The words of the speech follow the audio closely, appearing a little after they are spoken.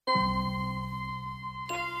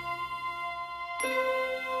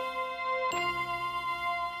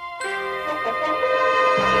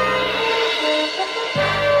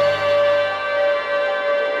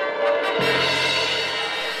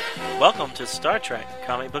Welcome to Star Trek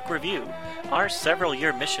Comic Book Review. Our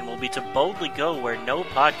several-year mission will be to boldly go where no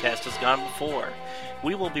podcast has gone before.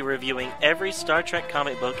 We will be reviewing every Star Trek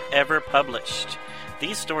comic book ever published.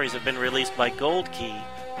 These stories have been released by Gold Key,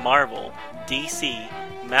 Marvel, DC,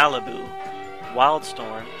 Malibu,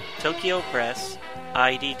 Wildstorm, Tokyo Press,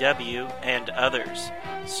 IDW, and others.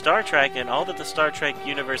 Star Trek and all that the Star Trek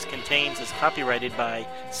universe contains is copyrighted by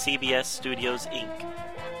CBS Studios, Inc.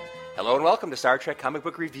 Hello and welcome to Star Trek Comic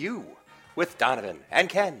Book Review with Donovan and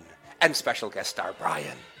Ken and special guest star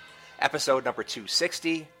Brian. Episode number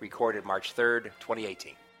 260, recorded March 3rd,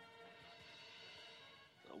 2018.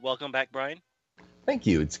 Welcome back, Brian. Thank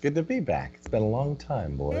you. It's good to be back. It's been a long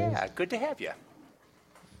time, boys. Yeah, good to have you.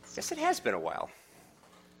 Yes, it has been a while.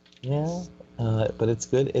 Yeah, but it's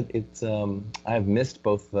good. I've missed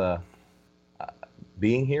both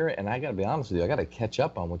being here, and I got to be honest with you, I got to catch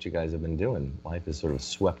up on what you guys have been doing. Life has sort of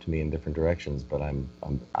swept me in different directions, but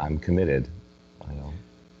I'm committed. I know.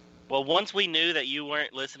 Well, once we knew that you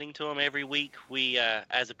weren't listening to them every week, we,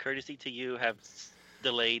 as a courtesy to you, have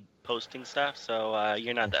delayed posting stuff, so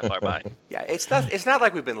you're not that far behind. Yeah, it's not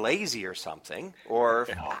like we've been lazy or something, or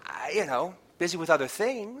busy with other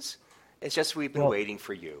things. It's just we've been waiting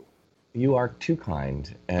for you. You are too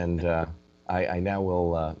kind, and I now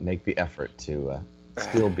will make the effort to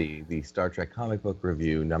still be the Star Trek Comic Book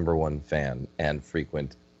Review #1 fan and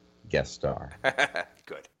frequent guest star.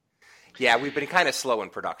 Good. Yeah, we've been kind of slow in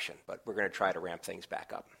production, but we're going to try to ramp things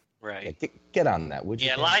back up. Right. Yeah, get on that, would you?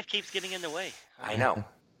 Yeah, life keeps getting in the way. I know.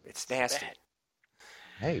 It's nasty. Bad.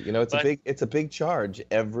 Hey, it's a big charge.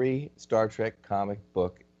 Every Star Trek comic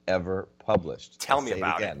book ever published. Tell me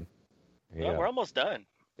about it. Well, we're almost done.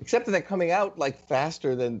 Except that they're coming out like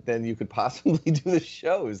faster than you could possibly do the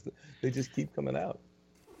shows. They just keep coming out.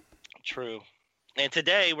 True. And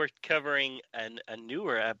today we're covering a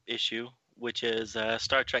newer issue, which is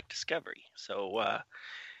Star Trek Discovery. So,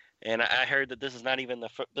 and I heard that this is not even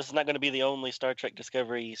this is not going to be the only Star Trek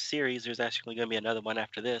Discovery series. There's actually going to be another one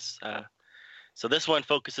after this. So this one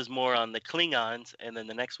focuses more on the Klingons, and then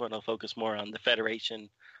the next one will focus more on the Federation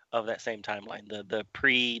of that same timeline, the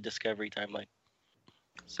pre-Discovery timeline.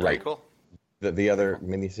 So, right. Cool. The other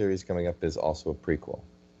miniseries coming up is also a prequel.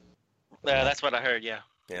 That's what I heard, yeah.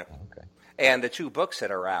 Yeah. Okay. And the two books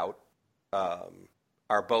that are out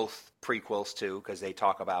are both prequels, too, because they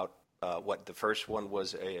talk about what the first one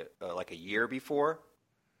was like a year before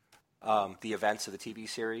the events of the TV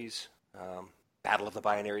series, Battle of the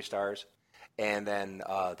Binary Stars. And then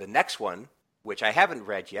the next one, which I haven't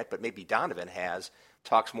read yet, but maybe Donovan has,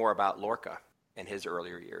 talks more about Lorca and his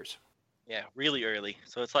earlier years. Yeah, really early.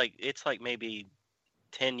 So it's like maybe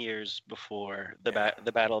 10 years before the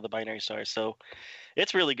Battle of the Binary Stars. So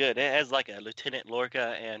it's really good. It has like a Lieutenant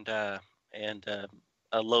Lorca and a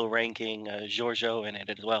low-ranking Giorgio in it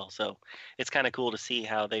as well. So it's kind of cool to see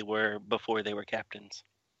how they were before they were captains.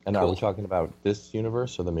 And are we talking about this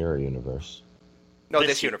universe or the Mirror Universe? No,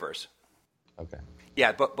 this universe. Okay.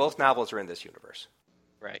 Yeah, but both novels are in this universe.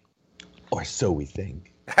 Right. Or so we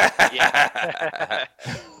think. Yeah.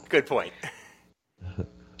 Good point.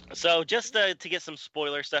 So just to get some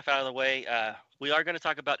spoiler stuff out of the way, we are going to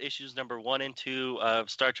talk about issues number 1 and 2 of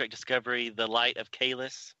Star Trek Discovery, The Light of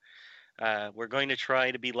Kahless. We're going to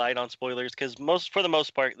try to be light on spoilers because for the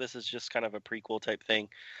most part, this is just kind of a prequel type thing.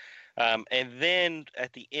 And then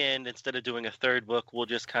at the end, instead of doing a third book, we'll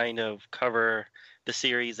just kind of cover the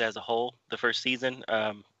series as a whole, the first season.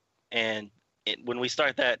 When we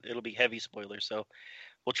start that, it'll be heavy spoilers. So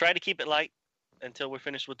we'll try to keep it light until we're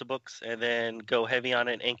finished with the books and then go heavy on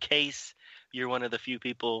it in case you're one of the few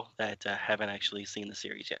people that haven't actually seen the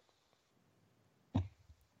series yet.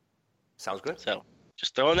 Sounds good. So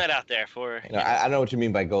just throwing that out there for... I know what you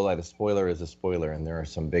mean by go light. A spoiler is a spoiler, and there are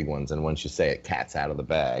some big ones, and once you say it, cat's out of the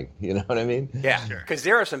bag. You know what I mean? Yeah, because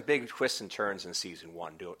there are some big twists and turns in Season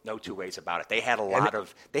 1. No two ways about it. They had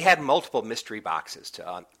they had multiple mystery boxes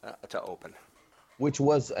to open. Which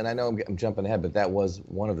was, and I know I'm jumping ahead, but that was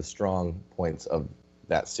one of the strong points of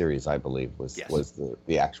that series, I believe, was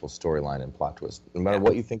the actual storyline and plot twist. No matter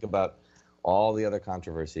what you think about all the other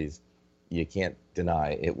controversies, you can't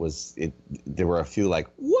deny there were a few like,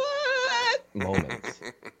 what moments,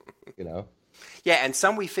 Yeah, and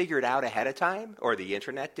some we figured out ahead of time, or the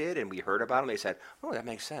internet did, and we heard about them. They said, oh, that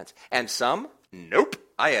makes sense. And some, nope,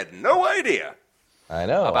 I had no idea. I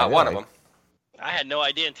know. About one of them. I had no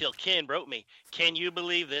idea until Ken wrote me, can you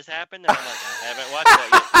believe this happened? And I'm like, I haven't watched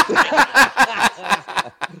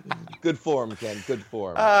that yet. Good form, Ken, good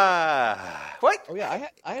form. What? Oh, yeah,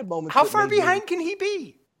 I had moments. How far behind can he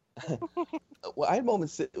be? I had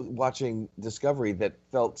moments watching Discovery that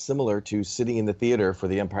felt similar to sitting in the theater for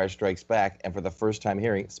The Empire Strikes Back, and for the first time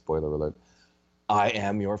hearing, spoiler alert, "I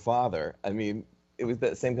am your father." I mean, it was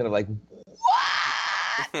that same kind of like,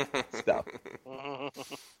 what stuff.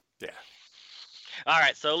 Yeah. All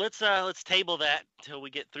right, so let's table that till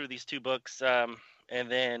we get through these two books, and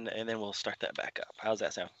then we'll start that back up. How's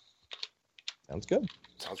that sound? Sounds good.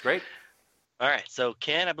 Sounds great. All right, so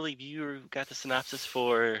Ken, I believe you got the synopsis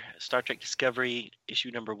for Star Trek Discovery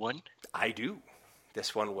issue number 1. I do.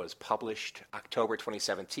 This one was published October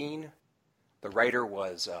 2017. The writer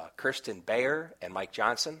was Kirsten Bayer and Mike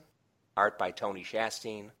Johnson. Art by Tony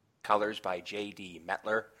Shasteen. Colors by J.D.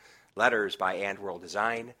 Mettler. Letters by AndWorld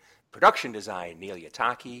Design. Production design, Neil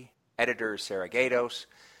Yataki. Editor, Sarah Gatos.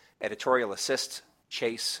 Editorial assist,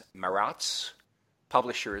 Chase Maratz.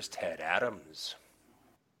 Publishers, Ted Adams.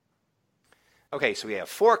 Okay, so we have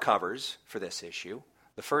 4 covers for this issue.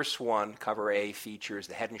 The first one, cover A, features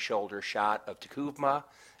the head and shoulder shot of T'Kuvma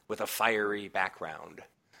with a fiery background.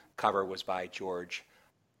 Cover was by George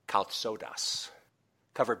Kaltsodas.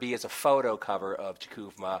 Cover B is a photo cover of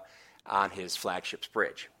T'Kuvma on his flagship's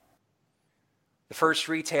bridge. The first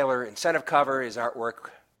retailer incentive cover is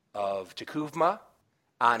artwork of T'Kuvma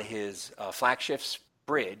on his flagship's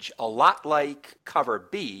bridge, a lot like cover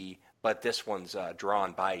B, but this one's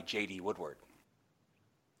drawn by J.D. Woodward.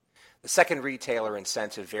 The second retailer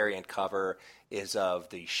incentive variant cover is of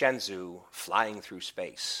the Shenzhou flying through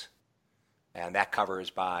space. And that cover is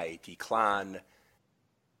by Declan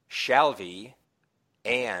Shalvey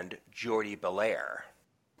and Jordi Belair.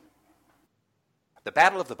 The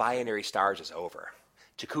Battle of the Binary Stars is over.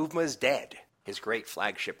 T'Kuvma is dead, his great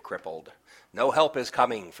flagship crippled. No help is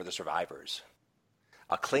coming for the survivors.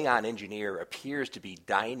 A Klingon engineer appears to be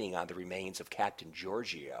dining on the remains of Captain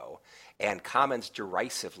Giorgio and comments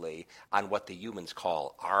derisively on what the humans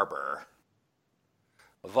call arbor.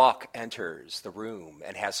 Vok enters the room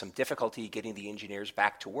and has some difficulty getting the engineers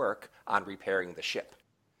back to work on repairing the ship.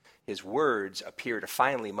 His words appear to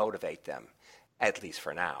finally motivate them, at least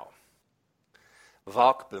for now.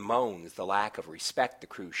 Vok bemoans the lack of respect the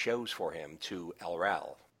crew shows for him to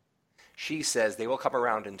Elrel. She says they will come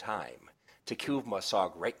around in time. T'Kuvma saw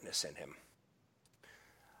greatness in him.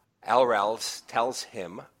 Elrel tells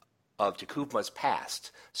him of T'Kuvma's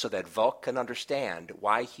past so that Vok can understand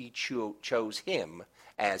why he chose him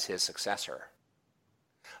as his successor.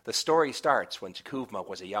 The story starts when T'Kuvma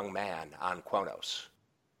was a young man on Kronos.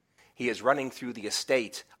 He is running through the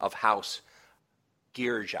estate of House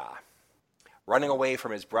Girja, running away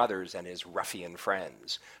from his brothers and his ruffian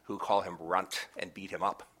friends, who call him Runt and beat him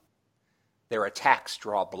up. Their attacks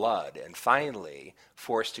draw blood and finally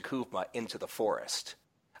force T'Kuvma into the forest,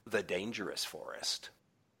 the dangerous forest.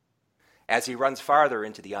 As he runs farther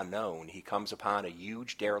into the unknown, he comes upon a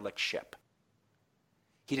huge derelict ship.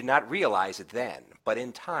 He did not realize it then, but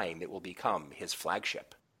in time it will become his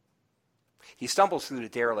flagship. He stumbles through the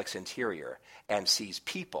derelict's interior and sees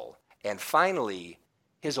people, and finally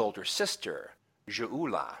his older sister,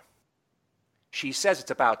 Zhuula. She says it's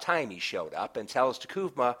about time he showed up and tells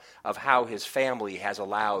T'Kuvma of how his family has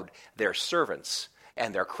allowed their servants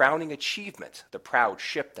and their crowning achievement, the proud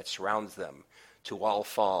ship that surrounds them, to all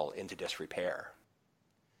fall into disrepair.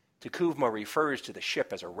 T'Kuvma refers to the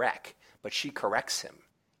ship as a wreck, but she corrects him.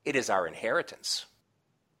 It is our inheritance.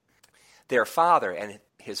 Their father and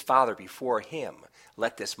his father before him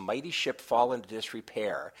let this mighty ship fall into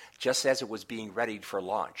disrepair just as it was being readied for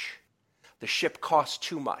launch. The ship cost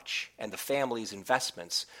too much, and the family's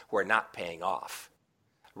investments were not paying off.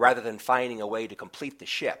 Rather than finding a way to complete the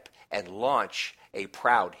ship and launch a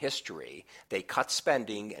proud history, they cut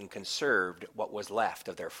spending and conserved what was left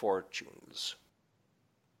of their fortunes.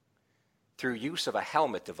 Through use of a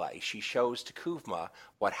helmet device, she shows T'Kuvma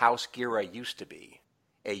what House Gira used to be,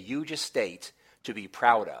 a huge estate to be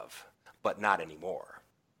proud of, but not anymore.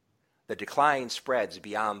 The decline spreads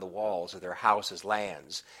beyond the walls of their house's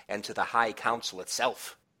lands and to the High Council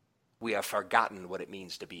itself. We have forgotten what it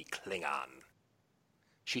means to be Klingon.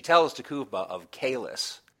 She tells T'Kuvma of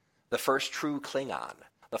Kahless, the first true Klingon,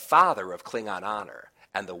 the father of Klingon honor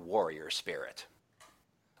and the warrior spirit.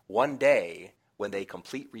 One day, when they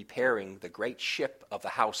complete repairing the great ship of the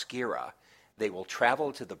House Gira, they will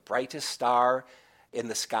travel to the brightest star in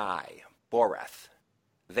the sky, Boreth.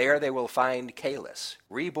 There they will find Kahless,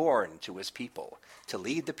 reborn to his people, to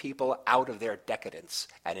lead the people out of their decadence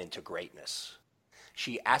and into greatness.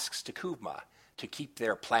 She asks T'Kuvma to keep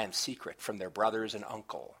their plan secret from their brothers and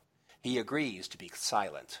uncle. He agrees to be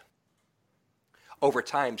silent. Over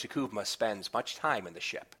time, T'Kuvma spends much time in the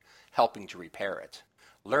ship, helping to repair it,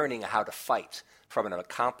 learning how to fight from an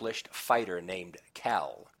accomplished fighter named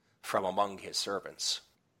Kel, from among his servants.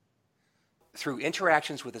 Through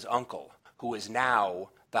interactions with his uncle, who is now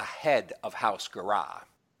the head of House Garah,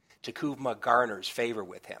 T'Kuvma garners favor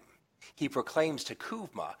with him. He proclaims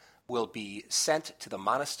T'Kuvma will be sent to the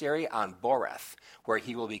monastery on Boreth, where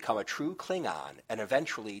he will become a true Klingon and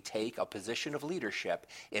eventually take a position of leadership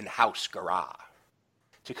in House Garah.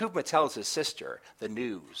 T'Kuvma tells his sister the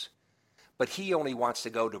news, but he only wants to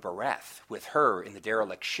go to Boreth with her in the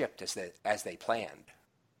derelict ship as they planned.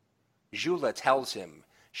 Jula tells him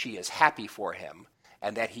she is happy for him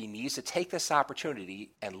and that he needs to take this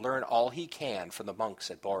opportunity and learn all he can from the monks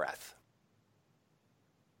at Boreth.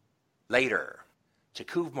 Later,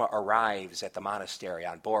 T'Kuvma arrives at the monastery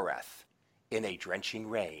on Boreth in a drenching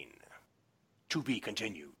rain. To be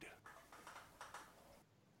continued.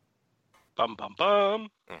 Bum, bum, bum.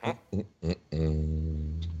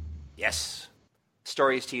 Mm-hmm. Yes.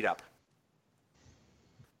 Story is teed up.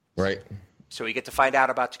 Right. So we get to find out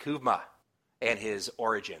about T'Kuvma and his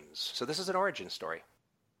origins. So this is an origin story.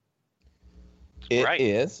 It Right.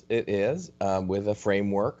 is with a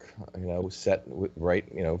framework, set right,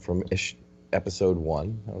 from episode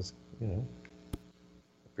 1. I was,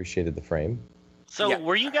 appreciated the frame. So Yeah.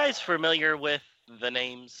 were you guys familiar with the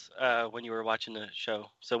names when you were watching the show?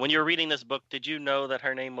 So when you were reading this book, did you know that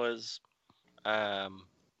her name was,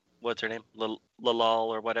 what's her name? Lalal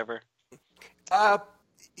or whatever?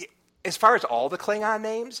 As far as all the Klingon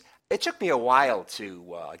names, it took me a while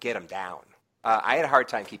to get them down. I had a hard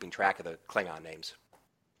time keeping track of the Klingon names.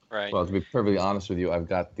 Right. Well, to be perfectly honest with you, I've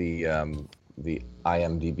got the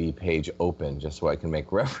IMDb page open just so I can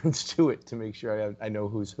make reference to it to make sure I know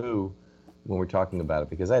who's who when we're talking about it,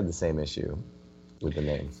 because I had the same issue with the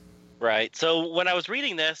names. Right. So when I was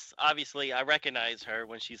reading this, obviously I recognize her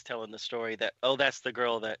when she's telling the story that, oh, that's the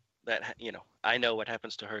girl that I know what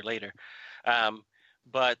happens to her later.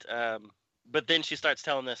 But then she starts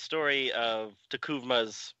telling this story of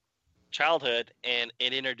T'Kuvma's childhood, and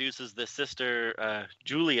it introduces the sister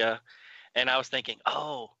Julia, and I was thinking,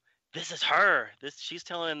 oh, this is her. She's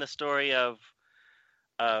telling the story of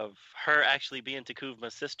her actually being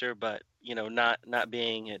T'Kuvma's sister, but not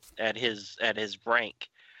being at his rank.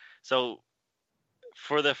 So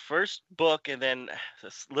for the first book and then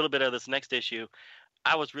a little bit of this next issue,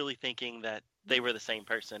 I was really thinking that they were the same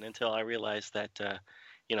person until I realized that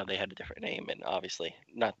they had a different name, and obviously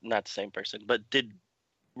not the same person. But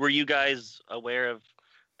were you guys aware of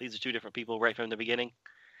these are two different people right from the beginning?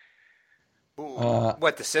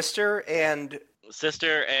 What, the sister and...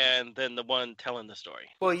 Sister and then the one telling the story.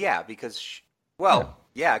 Well, yeah, because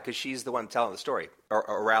because she's the one telling the story.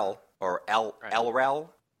 Or Rel. Right. Elrel.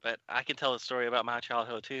 But I can tell a story about my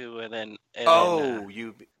childhood too, and then...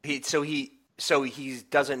 So he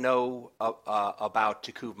doesn't know about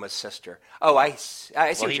T'Kuvma's sister. Oh, I see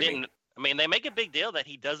what you mean. I mean, they make a big deal that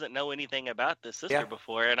he doesn't know anything about the sister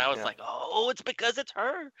before, and I was like, oh, it's because it's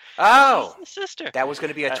her. Oh, she's the sister. That was going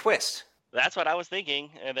to be a twist. That's what I was thinking,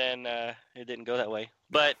 and then it didn't go that way.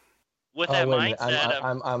 But with that mindset,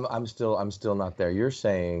 I'm still not there. You're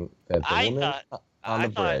saying that the woman on the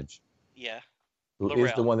bridge, who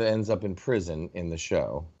is the one that ends up in prison in the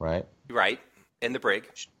show, right? Right, in the brig,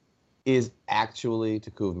 is actually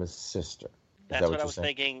T'Kuvma's sister. That's what I was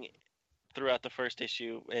thinking throughout the first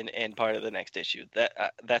issue and part of the next issue.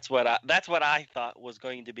 That's what I thought was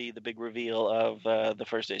going to be the big reveal of the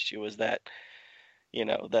first issue, was that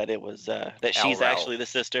that it was that she's actually the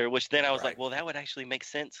sister. Which then I was like, well, that would actually make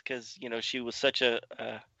sense, because she was such a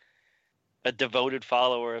devoted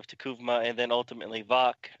follower of T'Kuvma and then ultimately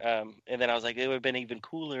Vok. And then I was like, it would have been even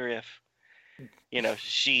cooler if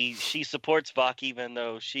she supports Vok, even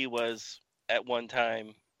though she was at one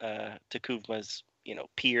time T'Kuvma's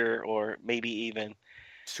peer, or maybe even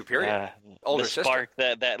superior, older sister. The spark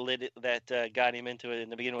that got him into it in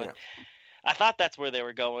the beginning. Yeah. I thought that's where they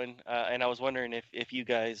were going, and I was wondering if you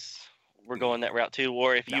guys were going that route too,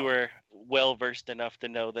 or if you were well versed enough to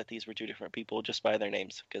know that these were two different people just by their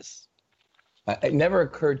names. Because it never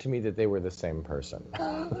occurred to me that they were the same person.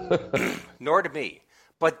 Nor to me.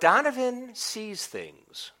 But Donovan sees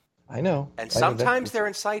things. I know. And sometimes they're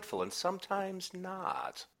insightful, and sometimes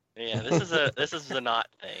not. Yeah, this is a not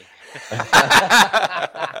thing.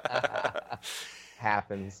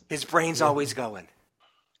 Happens. His brain's always going.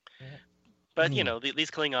 But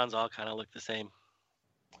these Klingons all kind of look the same.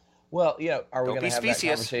 Well, are we going to have that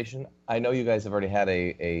conversation? I know you guys have already had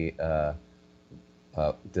a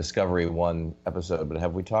Discovery 1 episode, but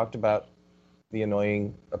have we talked about the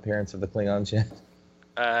annoying appearance of the Klingons yet?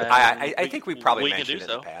 I think we probably mentioned it in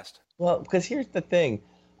the past. Well, because here's the thing.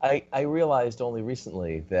 I realized only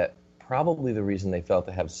recently that probably the reason they felt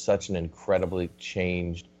to have such an incredibly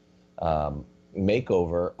changed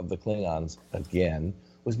makeover of the Klingons again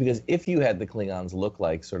was because if you had the Klingons look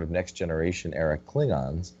like sort of Next Generation era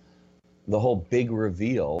Klingons, the whole big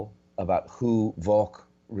reveal about who Volk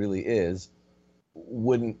really is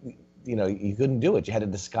wouldn't, you couldn't do it. You had to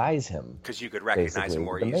disguise him. Because you could recognize him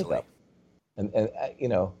more easily. And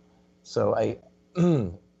so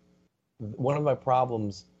one of my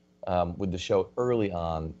problems with the show early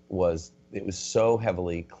on was it was so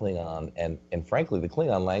heavily Klingon, and frankly, the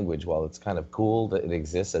Klingon language, while it's kind of cool that it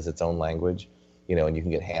exists as its own language, and you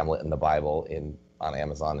can get Hamlet in the Bible on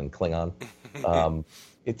Amazon in Klingon,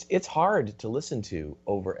 it's hard to listen to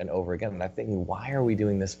over and over again. And I'm thinking, why are we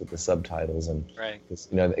doing this with the subtitles? And right.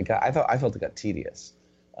 I felt it got tedious.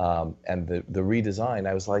 And the redesign,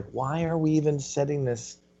 I was like, why are we even setting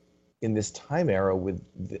this in this time era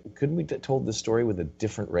couldn't we told this story with a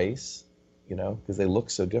different race, because they look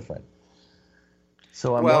so different.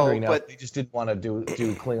 So I'm wondering now if they just didn't want to do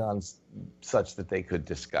Klingons such that they could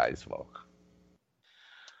disguise Volk.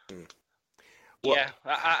 Yeah,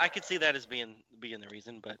 I could see that as being the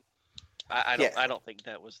reason, but I don't think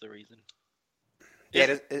that was the reason.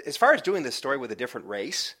 Yeah, as far as doing this story with a different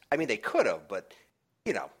race, I mean, they could have, but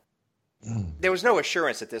there was no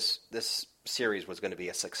assurance that this series was going to be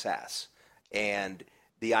a success, and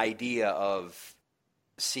the idea of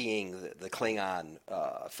seeing the Klingon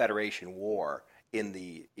Federation War in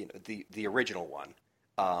the original one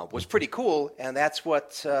was pretty cool, and that's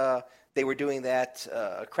what they were doing that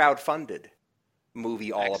crowd-funded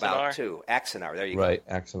movie all about too. Axanar, there you go. Right,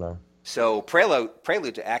 Axanar. So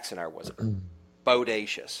Prelude to Axanar was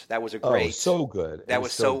bodacious. That was a great. Oh, so good. That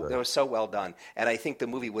was so well done, and I think the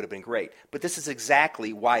movie would have been great. But this is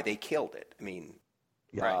exactly why they killed it. I mean,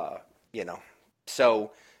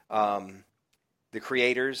 So the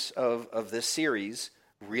creators of this series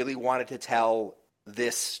really wanted to tell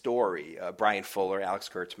this story. Brian Fuller, Alex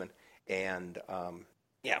Kurtzman, and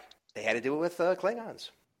they had to do it with Klingons.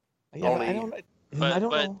 Yeah, I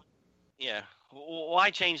don't know. Yeah. Why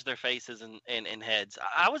change their faces and heads?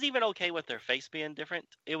 I was even okay with their face being different.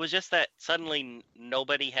 It was just that suddenly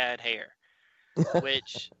nobody had hair,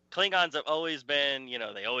 which Klingons have always been,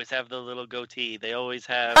 they always have the little goatee. They always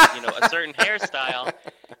have, a certain hairstyle.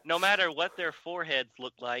 No matter what their foreheads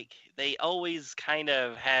look like, they always kind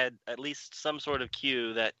of had at least some sort of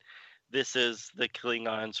cue that this is the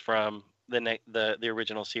Klingons from the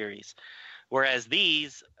original series. Whereas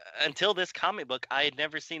these, until this comic book, I had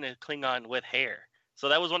never seen a Klingon with hair. So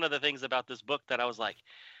that was one of the things about this book that I was like,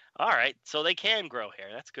 all right, so they can grow hair.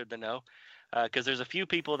 That's good to know. Because there's a few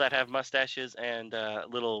people that have mustaches and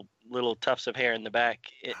little tufts of hair in the back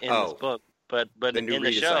in this book. But in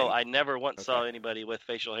the show, I never once saw anybody with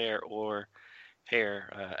facial hair or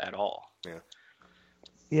hair at all. Yeah.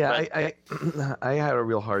 Yeah, I had a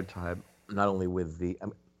real hard time, not only with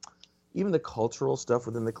even the cultural stuff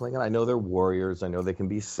within the Klingon. I know they're warriors. I know they can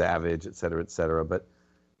be savage, et cetera, but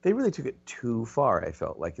they really took it too far, I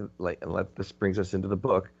felt like, and this brings us into the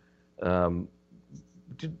book. The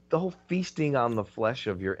whole feasting on the flesh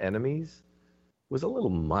of your enemies was a little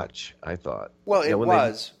much, I thought. Well, it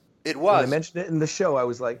was. When I mentioned it in the show, I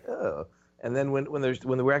was like, oh. And then when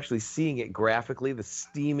they were actually seeing it graphically, the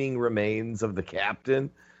steaming remains of the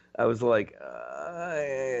captain, I was like,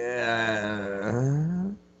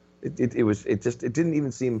 it didn't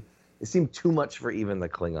even seem, it seemed too much for even the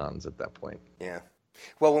Klingons at that point. Yeah.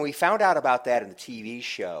 Well, when we found out about that in the TV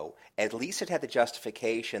show, at least it had the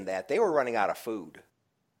justification that they were running out of food.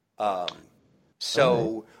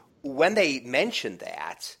 When they mentioned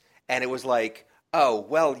that, and it was like, oh,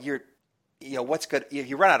 well, what's good? If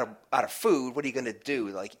you run out of food, what are you going to do?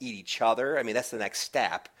 Like eat each other? I mean, that's the next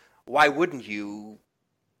step. Why wouldn't you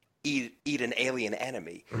eat an alien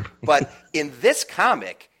enemy? But in this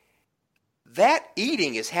comic, that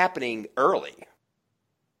eating is happening early.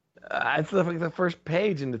 It's like the first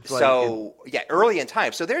page, and it's early in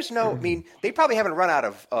time. So there's no. I mean, they probably haven't run out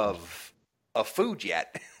of food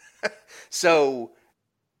yet. So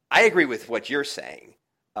I agree with what you're saying.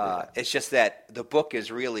 It's just that the book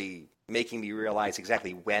is really making me realize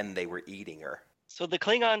exactly when they were eating her. So the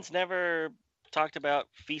Klingons never talked about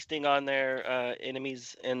feasting on their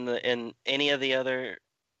enemies in any of the other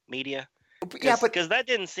media. Because that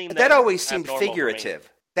didn't seem that always seemed figurative.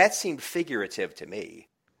 That seemed figurative to me.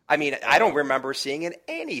 I mean, I don't remember seeing in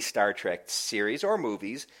any Star Trek series or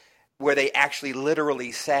movies where they actually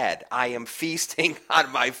literally said, "I am feasting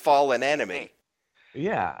on my fallen enemy."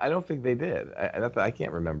 Yeah, I don't think they did. I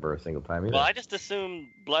can't remember a single time either. Well, I just assumed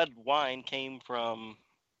blood wine came from.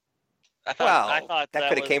 I thought that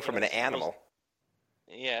could have came from an animal.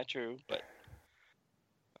 Yeah, true, but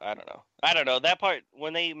I don't know. That part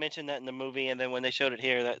when they mentioned that in the movie, and then when they showed it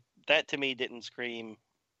here, that to me didn't scream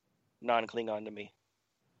non-Klingon to me.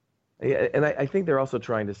 Yeah, and I think they're also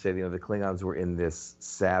trying to say, the Klingons were in this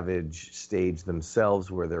savage stage themselves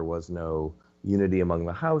where there was no unity among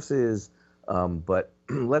the houses. But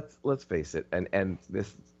let's face it, and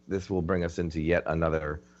this will bring us into yet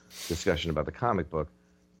another discussion about the comic book.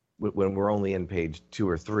 When we're only in page 2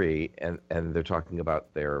 or 3, and they're talking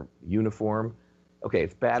about their uniform. Okay,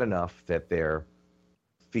 it's bad enough that they're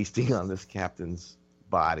feasting on this captain's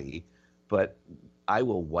body, but I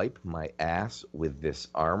will wipe my ass with this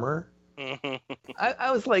armor.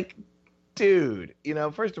 I was like, dude,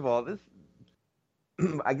 first of all, this.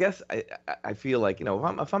 I guess I feel like,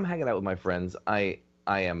 if I'm hanging out with my friends, I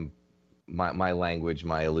am my language,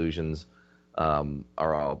 my illusions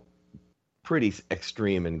are all pretty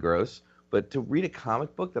extreme and gross. But to read a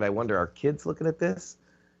comic book that I wonder are kids looking at this,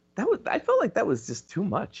 I felt like that was just too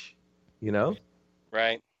much,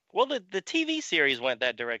 Right. Well, the TV series went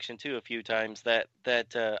that direction too a few times.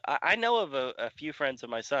 I know of a few friends of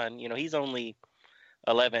my son. He's only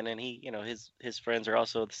 11, and his friends are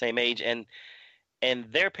also the same age, and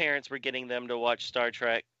their parents were getting them to watch Star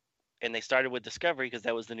Trek, and they started with Discovery because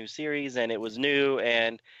that was the new series and it was new.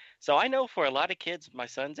 And so I know for a lot of kids my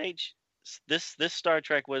son's age, this Star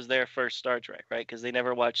Trek was their first Star Trek, right? Because they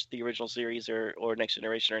never watched the original series or Next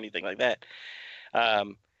Generation or anything like that.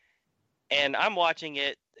 And I'm watching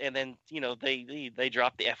it, and then they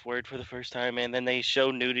drop the F word for the first time, and then they show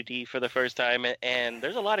nudity for the first time, and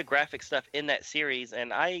there's a lot of graphic stuff in that series,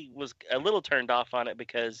 and I was a little turned off on it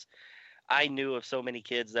because I knew of so many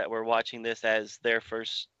kids that were watching this as their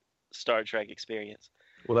first Star Trek experience.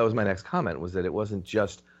 Well, that was my next comment, was that it wasn't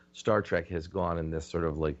just Star Trek has gone in this sort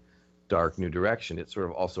of like dark new direction. It's sort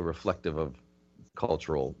of also reflective of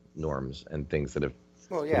cultural norms and things that have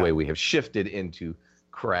the way we have shifted into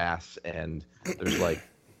crass, and there's like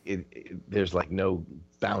there's like no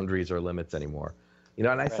boundaries or limits anymore. And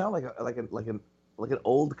I sound like an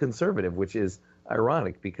old conservative, which is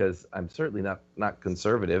ironic because I'm certainly not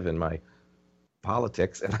conservative in my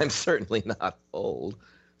politics, and I'm certainly not old.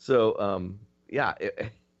 So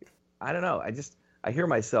I don't know. I hear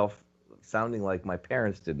myself sounding like my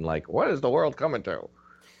parents didn't, like, what is the world coming to?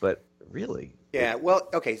 But really. Yeah, well,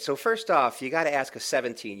 okay, so first off, you got to ask a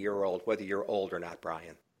 17-year-old whether you're old or not,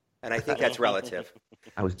 Brian. And I think that's relative.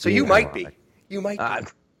 So you might be. You might be.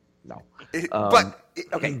 No. But,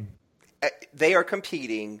 okay, they are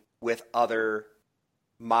competing with other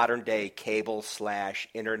modern-day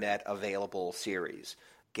cable/internet available series.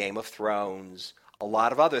 Game of Thrones, a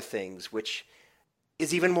lot of other things, which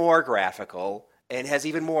is even more graphical and has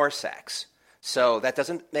even more sex. So that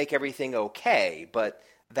doesn't make everything okay, but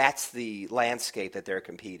that's the landscape that they're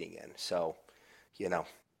competing in. So,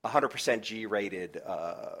 100% G-rated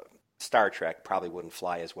Star Trek probably wouldn't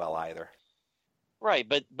fly as well either. Right,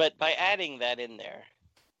 but by adding that in there,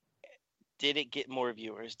 did it get more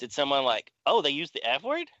viewers? Did someone they used the F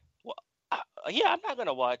word? Well, I'm not going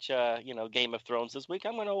to watch Game of Thrones this week.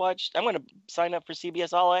 I'm going to sign up for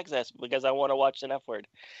CBS All Access because I want to watch an F word.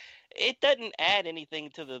 It doesn't add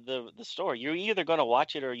anything to the story. You're either going to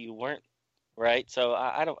watch it or you weren't, right? So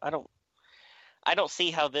I don't see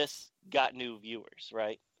how this got new viewers,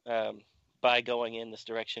 right? By going in this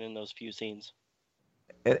direction in those few scenes.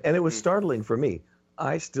 And it was startling for me.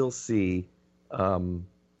 I still see, the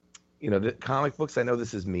comic books. I know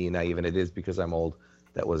this is me, naive, and it is because I'm old.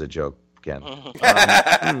 That was a joke, Ken.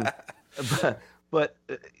 But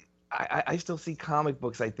I still see comic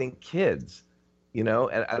books. I think kids. And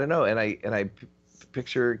I don't know, and I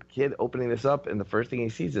picture a kid opening this up, and the first thing he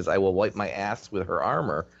sees is, I will wipe my ass with her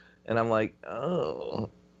armor, and I'm like, oh,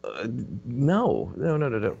 no.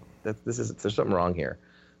 There's something wrong here.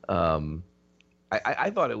 I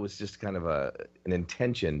thought it was just kind of an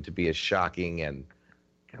intention to be as shocking and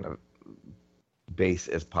kind of base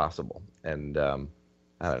as possible, and I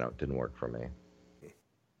don't know, it didn't work for me.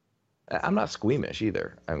 I'm not squeamish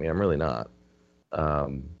either. I mean, I'm really not.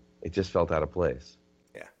 It just felt out of place.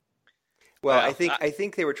 Yeah. Well, I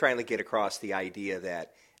think they were trying to get across the idea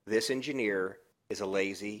that this engineer is a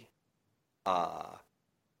lazy,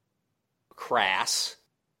 crass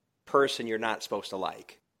person you're not supposed to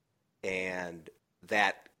like. And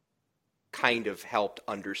that kind of helped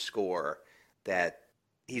underscore that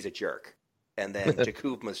he's a jerk. And then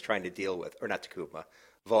T'Kuvma's trying to deal with, or not T'Kuvma,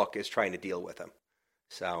 Vuk is trying to deal with him.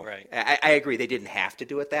 So right. I agree they didn't have to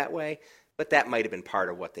do it that way, but that might have been part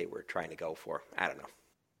of what they were trying to go for. I don't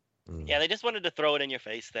know. Yeah, they just wanted to throw it in your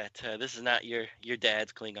face that this is not your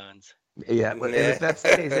dad's Klingons. Yeah, but if that's the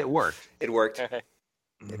case, it worked. It worked.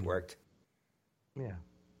 It worked. Yeah.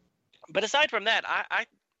 But aside from that,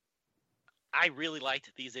 I really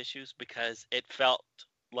liked these issues because it felt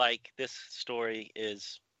like this story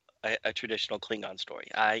is a traditional Klingon story.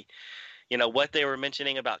 What they were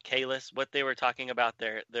mentioning about Kahless, what they were talking about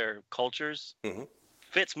their cultures, mm-hmm.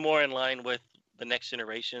 fits more in line with the Next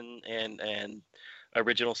Generation and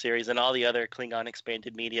original series and all the other Klingon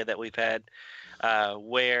expanded media that we've had.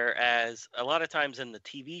 Whereas a lot of times in the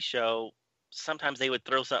TV show, sometimes they would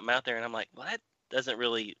throw something out there, and I'm like, well, that doesn't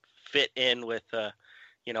really fit in with,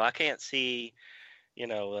 I can't see,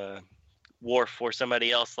 Worf or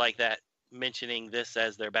somebody else like that mentioning this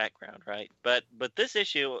as their background, right? But this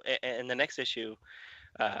issue and the next issue,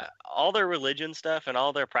 all their religion stuff and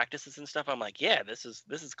all their practices and stuff, I'm like, yeah, this is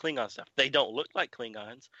Klingon stuff. They don't look like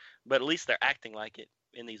Klingons, but at least they're acting like it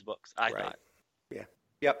in these books, I thought. Yeah.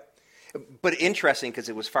 Yep. But interesting because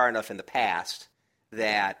it was far enough in the past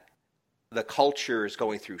that the culture is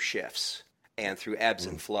going through shifts and through ebbs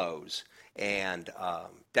and flows, and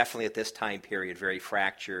definitely at this time period, very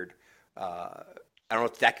fractured. I don't know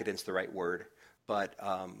if decadence is the right word, but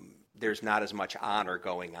there's not as much honor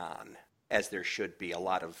going on as there should be. A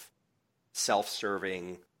lot of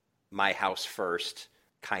self-serving, my house first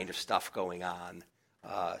kind of stuff going on.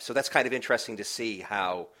 So that's kind of interesting to see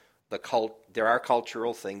how there are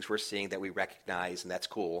cultural things we're seeing that we recognize, and that's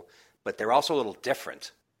cool, but they're also a little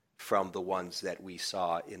different from the ones that we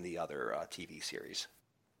saw in the other TV series.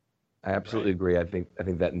 I absolutely agree. I think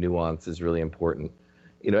that nuance is really important.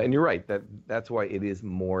 And you're right, that's why it is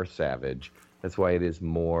more savage. That's why it is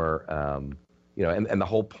more, and the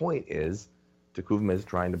whole point is T'Kuvma is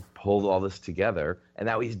trying to pull all this together, and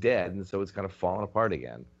now he's dead, and so it's kind of falling apart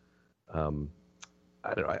again. I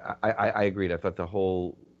don't know. I agreed. I thought the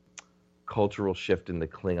whole cultural shift in the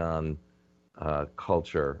Klingon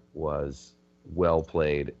culture was well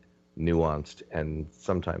played, nuanced, and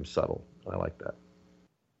sometimes subtle. I like that.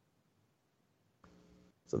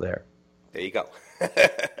 So there. There you go.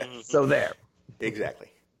 So there. Exactly.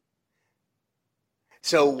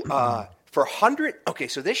 So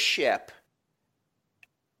so this ship,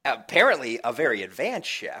 apparently a very advanced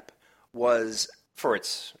ship, was, for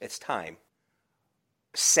its time,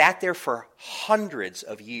 sat there for hundreds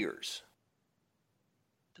of years.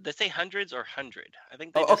 Did they say hundreds or 100? I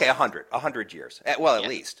think. 100 years. Well, at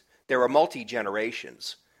least there were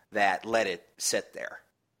multi-generations that let it sit there.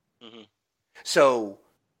 Mm-hmm. So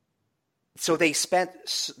they spent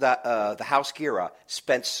the House Gira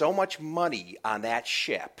spent so much money on that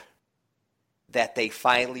ship that they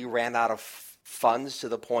finally ran out of funds to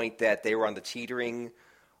the point that they were on the teetering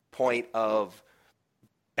point of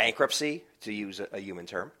bankruptcy, to use a human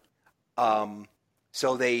term.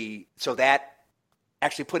 So that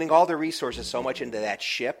actually putting all their resources so much into that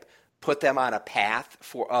ship put them on a path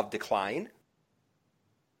of decline.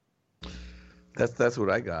 That's what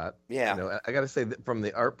I got. Yeah. I got to say that from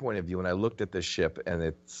the art point of view, when I looked at this ship and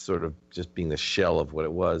it's sort of just being the shell of what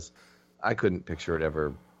it was, I couldn't picture it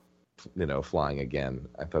ever, flying again.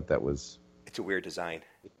 I thought that was. It's a weird design.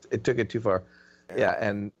 It took it too far. Yeah,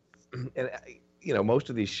 and most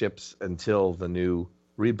of these ships until the new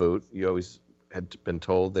reboot, you always had been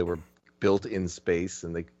told they were built in space,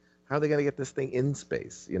 and how are they going to get this thing in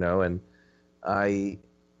space? And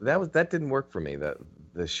that didn't work for me. That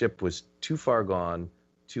the ship was too far gone,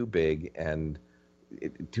 too big, and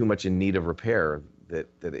too much in need of repair that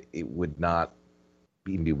it would not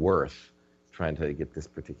even be worth trying to get this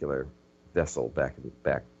particular vessel back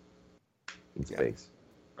in space.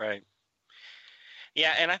 Right.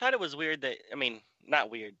 Yeah, and I thought it was weird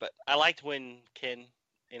not weird, but I liked when Ken,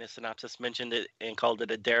 in a synopsis, mentioned it and called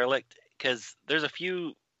it a derelict, because there's a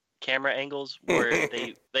few camera angles where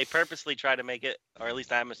they purposely try to make it, or at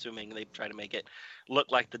least I'm assuming they try to make it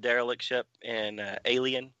look like the derelict ship in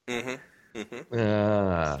Alien. Mm-hmm.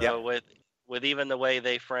 Mm-hmm. So with even the way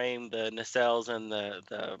they frame the nacelles and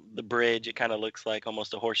the bridge, it kind of looks like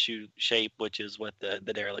almost a horseshoe shape, which is what the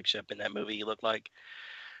derelict ship in that movie looked like.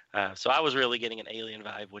 So I was really getting an Alien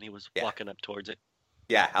vibe when he was walking up towards it.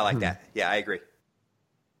 Yeah, I like that. Yeah, I agree.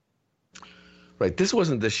 Right, this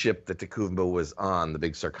wasn't the ship that T'Kuvma was on, the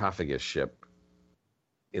big sarcophagus ship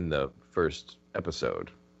in the first episode.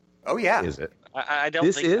 Oh yeah, is it? I don't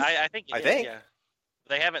this think. Is? I think. I think. Yeah.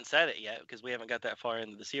 They haven't said it yet because we haven't got that far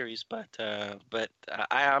into the series, but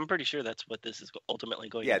I'm pretty sure that's what this is ultimately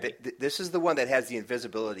going to be. Yeah, this is the one that has the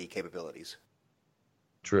invisibility capabilities.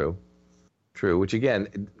 True. Which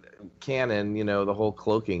again, canon, the whole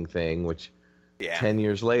cloaking thing, which 10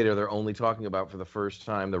 years later they're only talking about for the first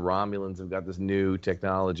time. The Romulans have got this new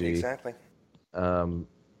technology. Exactly.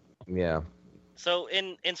 Yeah. So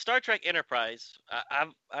in Star Trek Enterprise,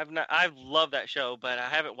 I've loved that show, but I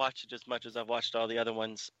haven't watched it as much as I've watched all the other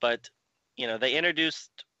ones. But they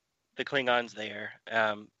introduced the Klingons there.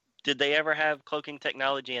 did they ever have cloaking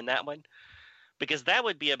technology in that one? Because that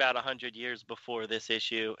would be about 100 years before this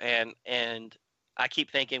issue, and I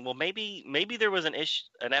keep thinking, well, maybe there was an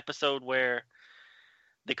episode where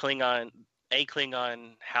a Klingon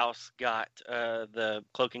house got the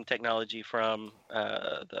cloaking technology from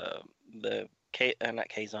not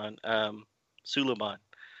Kazon, Suleiman,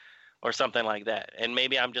 or something like that. And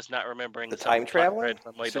maybe I'm just not remembering the time traveler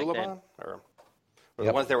from way Suleiman, back then. or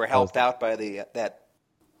the ones that were helped out by the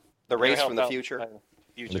race from the future.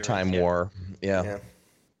 The Time War, yeah.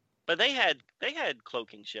 But they had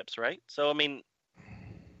cloaking ships, right? So I mean,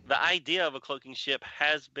 the idea of a cloaking ship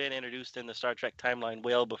has been introduced in the Star Trek timeline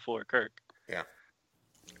well before Kirk. Yeah.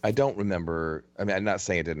 I don't remember. I mean, I'm not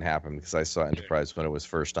saying it didn't happen because I saw Enterprise when it was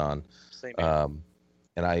first on. Same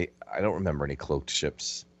and I don't remember any cloaked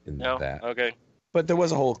ships in that. Okay. But there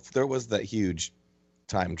was that huge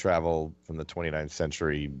time travel from the 29th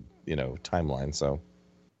century, timeline. So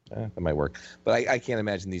that might work. But I can't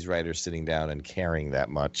imagine these writers sitting down and caring that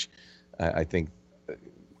much. I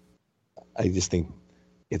just think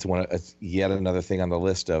it's yet another thing on the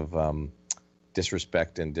list of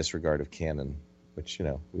disrespect and disregard of canon, which, we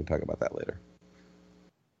can talk about that later.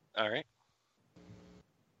 All right.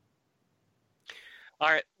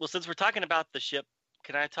 Well, since we're talking about the ship,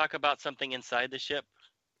 can I talk about something inside the ship?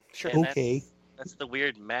 Sure. And Okay. That's the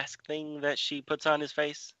weird mask thing that she puts on his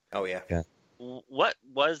face. Oh, yeah. Yeah. What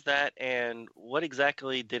was that, and what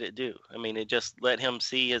exactly did it do? I mean, it just let him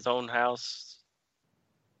see his own house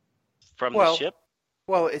from the ship?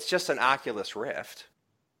 Well, it's just an Oculus Rift,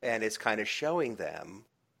 and it's kind of showing them.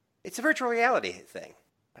 It's a virtual reality thing.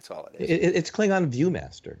 That's all it is. It's Klingon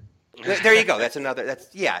Viewmaster. There you go. It's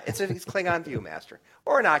Klingon Viewmaster,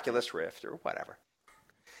 or an Oculus Rift, or whatever.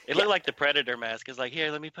 It looked like the Predator mask. It's like,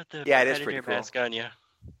 here, let me put the it is Predator pretty cool. mask on you.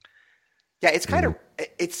 Yeah, it's kind of.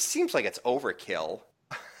 It seems like it's overkill.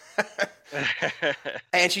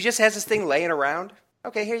 And she just has this thing laying around.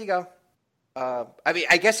 Okay, here you go. I mean,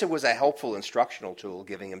 I guess it was a helpful instructional tool,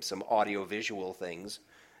 giving him some audio-visual things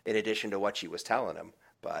in addition to what she was telling him.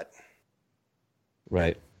 But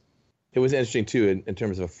right, it was interesting too in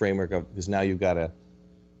terms of a framework of, because now you've got a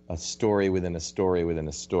story within a story within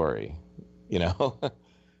a story. You got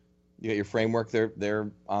your framework.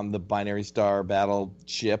 They're on the binary star battle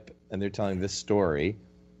ship, and they're telling this story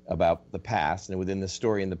about the past, and within the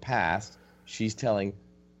story in the past, she's telling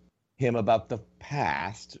him about the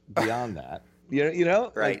past beyond that.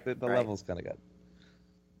 Right. Like the levels kind of got.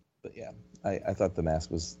 But yeah, I thought the mask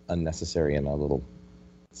was unnecessary and a little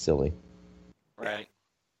silly. Right.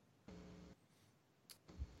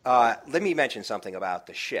 Let me mention something about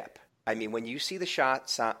the ship. I mean, when you see the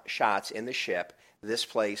shots in the ship, this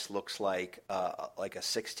place looks like a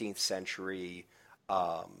 16th century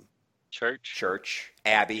church,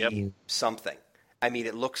 abbey, something. I mean,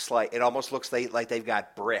 it almost looks like they've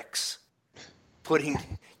got bricks,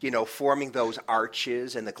 forming those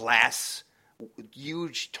arches and the glass,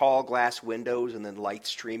 huge tall glass windows, and then light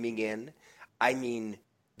streaming in. I mean,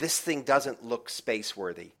 this thing doesn't look space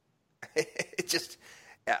worthy. It just,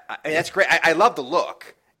 that's great. I love the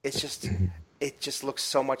look. It's just, it just looks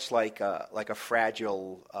so much like a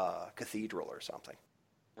fragile cathedral or something.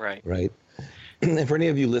 Right. Right. And for any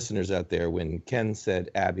of you listeners out there, when Ken said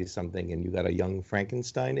Abby something and you got a young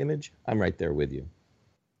Frankenstein image, I'm right there with you.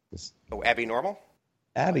 Abby Normal?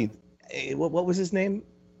 Abby, what was his name?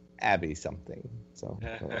 Abby something. So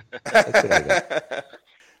that's what I got.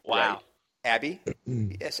 Wow. Right. Abby?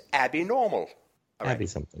 Yes, Abby Normal. All Abby right.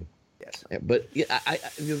 Something. Yes. Yeah, but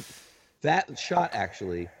that shot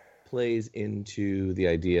actually plays into the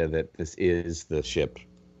idea that this is the ship,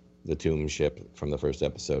 the tomb ship from the first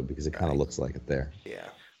episode, because it kind of looks like it there. Yeah.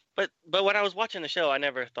 But when I was watching the show, I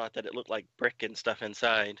never thought that it looked like brick and stuff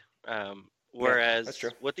inside. Whereas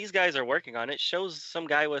what these guys are working on, it shows some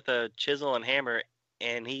guy with a chisel and hammer,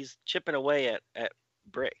 and he's chipping away at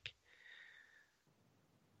brick.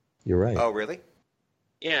 You're right. Oh, really?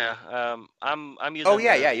 Yeah. I'm using. Oh,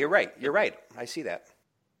 yeah. You're right. I see that.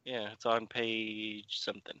 Yeah, it's on page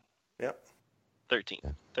something. Yep. 13,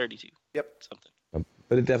 32. Yep. Something.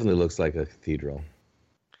 But it definitely looks like a cathedral.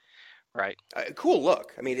 Right. Cool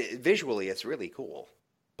look. I mean, visually, it's really cool,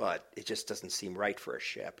 but it just doesn't seem right for a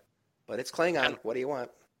ship. But it's Klingon. What do you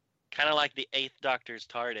want? Kind of like the Eighth Doctor's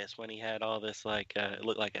TARDIS when he had all this, it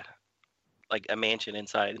looked like a mansion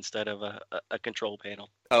inside instead of a control panel.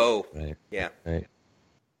 Oh. Right. Yeah. Right.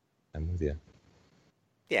 I'm with you.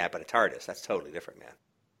 Yeah, but a TARDIS, that's totally different, man.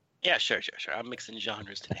 Yeah, sure. I'm mixing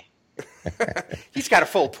genres today. He's got a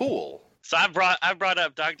full pool. So I brought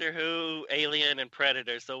up Doctor Who, Alien, and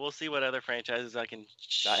Predator. So we'll see what other franchises I can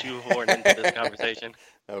shoehorn into this conversation.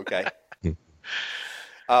 Okay.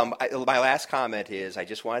 My last comment is I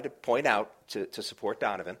just wanted to point out to support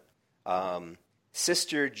Donovan.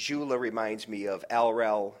 Sister Jula reminds me of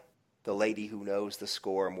Al-Rel, the lady who knows the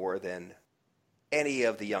score more than any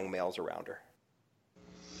of the young males around her.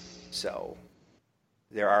 So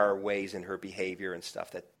there are ways in her behavior and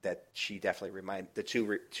stuff that she definitely the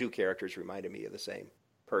two characters reminded me of the same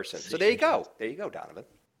person. So there you go. There you go, Donovan.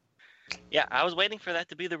 Yeah, I was waiting for that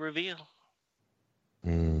to be the reveal.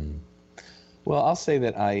 Well, I'll say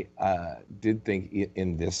that I did think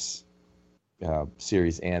in this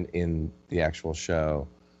series and in the actual show,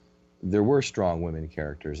 there were strong women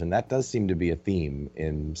characters, and that does seem to be a theme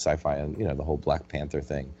in sci-fi, and the whole Black Panther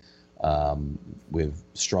thing, with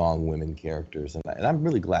strong women characters, and I'm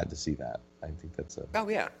really glad to see that. I think that's a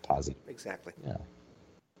positive. Exactly.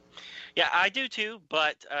 Yeah, I do too,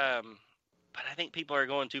 but I think people are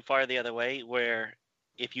going too far the other way, where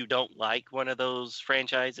if you don't like one of those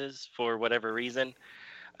franchises for whatever reason,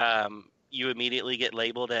 you immediately get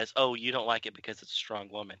labeled as, oh, you don't like it because it's a strong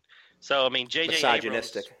woman. So, I mean, J.J.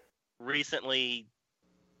 Abrams recently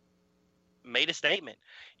made a statement.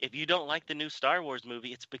 If you don't like the new Star Wars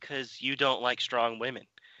movie, it's because you don't like strong women.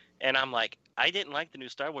 And I'm like, I didn't like the new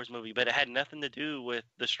Star Wars movie, but it had nothing to do with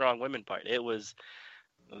the strong women part. It was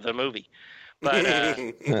the movie. But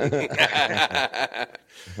I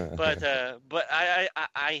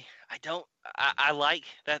like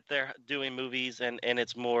that they're doing movies and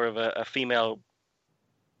it's more of a female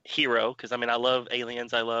hero, because I mean I love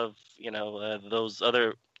Aliens, I love those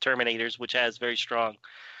other Terminators, which has very strong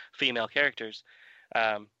female characters.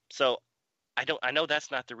 So I know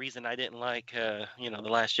that's not the reason I didn't like The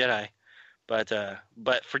Last Jedi. But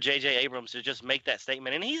for J.J. Abrams to just make that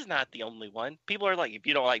statement, and he's not the only one. People are like, if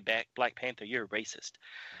you don't like Black Panther, you're a racist,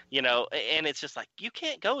 and it's just like, you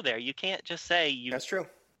can't go there. You can't just say you. That's true.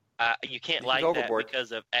 You can't like that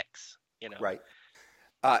because of X, Right.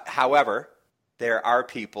 However, there are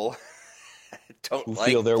people don't who like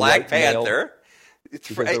feel their Black Panther.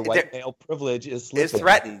 Because their white male privilege is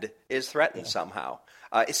threatened somehow.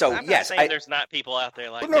 I'm not saying there's not people out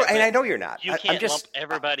there like that. No, and I know you're not. You can't lump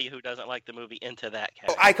everybody who doesn't like the movie into that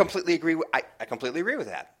category. I completely agree. I completely agree with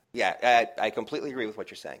that. Yeah, I completely agree with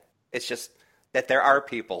what you're saying. It's just that there are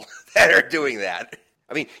people that are doing that.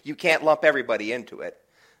 I mean, you can't lump everybody into it.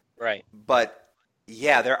 Right. But,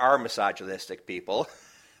 yeah, there are misogynistic people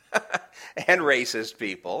and racist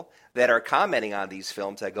people that are commenting on these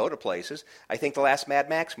films that go to places. I think the last Mad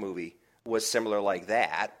Max movie was similar like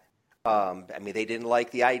that. I mean, they didn't like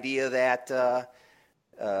the idea that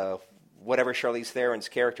whatever Charlize Theron's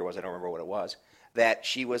character was, I don't remember what it was, that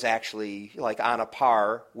she was actually like on a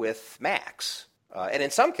par with Max. And in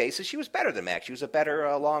some cases, she was better than Max. She was a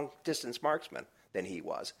better long-distance marksman than he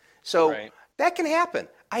was. So that can happen.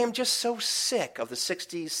 I am just so sick of the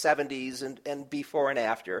 60s, 70s, and before and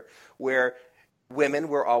after, where women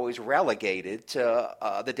were always relegated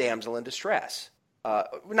to the damsel in distress,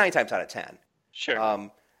 9 times out of 10. Sure.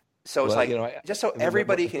 So it's just so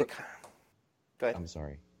everybody can. Go ahead. I'm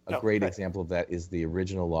sorry. A great example of that is the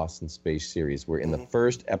original Lost in Space series, where in the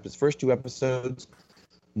first 2 episodes,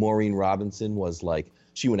 Maureen Robinson was like,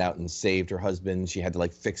 she went out and saved her husband. She had to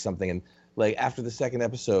like fix something, and like after the second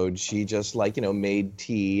episode, she just like made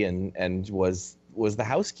tea and was the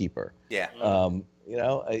housekeeper. Yeah.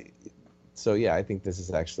 So yeah, I think this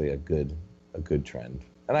is actually a good trend,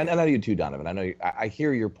 and I know you too, Donovan. I know I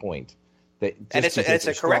hear your point. And it's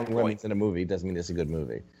a correct point. In a movie doesn't mean it's a good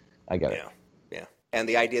movie. I get it. Yeah. And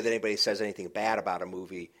the idea that anybody says anything bad about a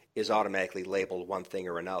movie is automatically labeled one thing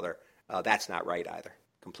or another, that's not right either.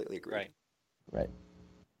 Completely agree. Right.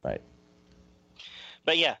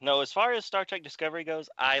 But yeah, no, as far as Star Trek Discovery goes,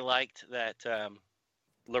 I liked that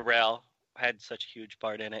L'Rell had such a huge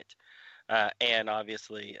part in it. And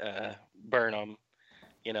obviously Burnham,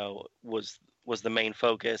 was the main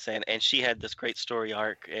focus, and she had this great story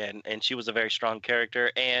arc, and she was a very strong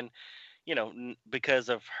character, and because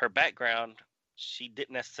of her background, she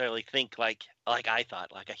didn't necessarily think like I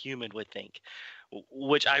thought, like a human would think,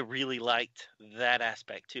 which I really liked that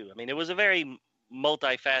aspect too. I mean, it was a very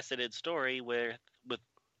multifaceted story with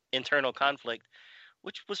internal conflict,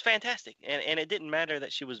 which was fantastic, and it didn't matter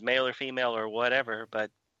that she was male or female or whatever,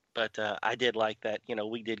 but I did like that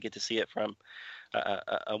we did get to see it from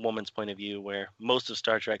a woman's point of view, where most of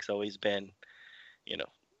Star Trek's always been,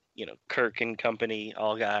 Kirk and company,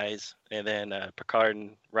 all guys, and then Picard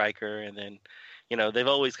and Riker, and then, they've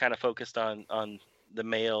always kind of focused on the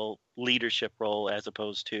male leadership role as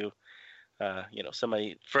opposed to,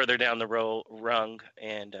 somebody further down the rung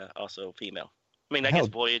and also female. I mean, I guess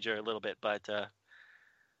Voyager a little bit, but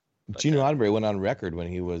Gene Roddenberry went on record when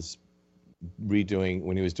he was redoing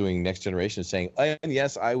when he was doing Next Generation, saying, "And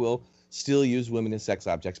yes, I will still use women as sex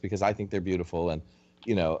objects because I think they're beautiful." And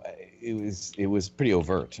it was pretty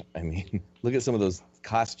overt. I mean, look at some of those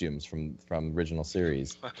costumes from original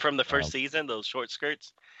series from the first season, those short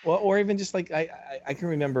skirts. Well, or even just like I can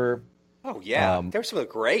remember. Oh yeah, they were some of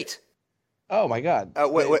the great. Oh my God!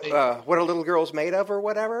 What are little girls made of, or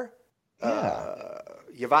whatever? Yeah.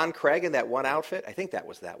 Yvonne Craig in that one outfit. I think that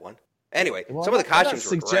was that one. Anyway, well, some of the costumes were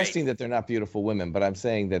great. I'm not suggesting great. that they're not beautiful women, but I'm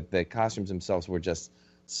saying that the costumes themselves were just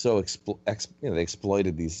so they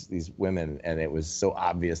exploited these women, and it was so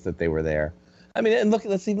obvious that they were there. I mean, and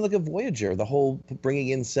let's even look at Voyager, the whole bringing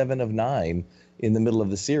in 7 of 9 in the middle of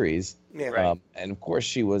the series. Yeah, right. And of course,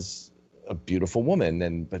 she was a beautiful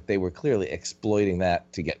woman, but they were clearly exploiting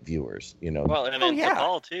that to get viewers. Well, and then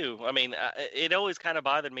T'Pol too. I mean, it always kind of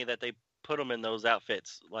bothered me that they put them in those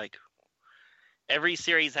outfits. Like every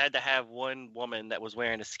series had to have one woman that was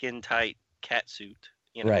wearing a skin tight cat suit.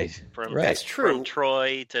 Right. That's true. From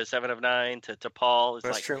Troy to 7 of 9 to T'Pol.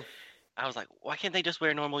 That's true. I was like, why can't they just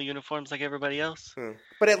wear normal uniforms like everybody else?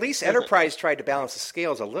 But at least Enterprise tried to balance the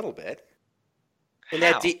scales a little bit. In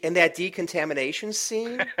that decontamination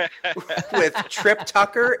scene with Trip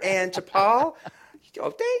Tucker and T'Pol,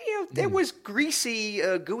 there was greasy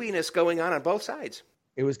gooiness going on both sides.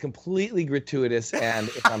 It was completely gratuitous, and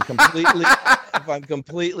if I'm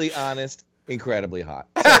completely honest, incredibly hot.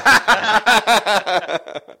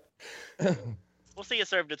 We'll see. It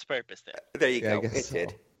served its purpose there. There you go. It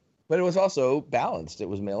did. But it was also balanced. It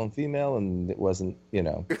was male and female, and it wasn't,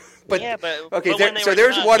 But okay, so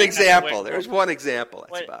there's one example. There's one example.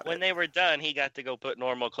 When they were done, he got to go put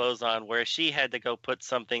normal clothes on, where she had to go put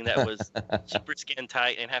something that was super skin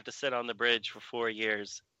tight and have to sit on the bridge for 4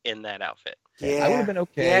 years in that outfit. Yeah, I would have been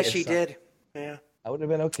okay. Yeah, she did. Yeah, I would have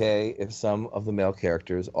been okay if some of the male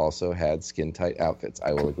characters also had skin tight outfits.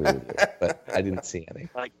 I will agree with you, but I didn't see any.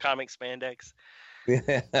 Like comic spandex.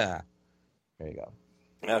 Yeah. There you go.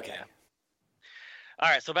 Okay. All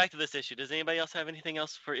right, so back to this issue. Does anybody else have anything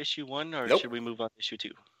else for issue 1, or should we move on to issue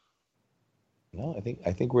 2? No,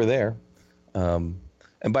 I think we're there. And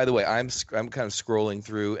by the way, I'm kind of scrolling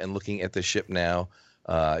through and looking at the ship now.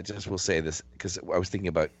 I just will say this because I was thinking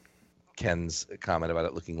about Ken's comment about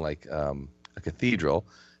it looking like a cathedral,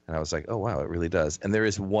 and I was like, oh wow, it really does. And there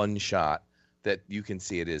is one shot that you can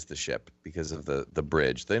see it is the ship because of the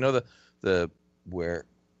bridge. They know the where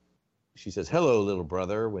she says, "Hello, little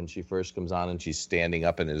brother," when she first comes on, and she's standing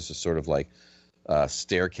up, and there's a sort of like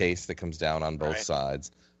staircase that comes down on both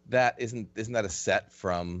sides. That isn't that a set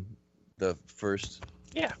from the first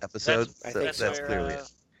episode? That's clearly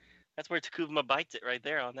it. That's where T'Kuvma bites it right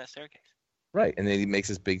there on that staircase. Right, and then he makes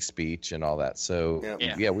his big speech and all that. So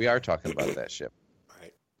yeah, we are talking about that ship,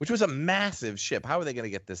 right? Which was a massive ship. How are they going to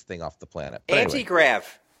get this thing off the planet?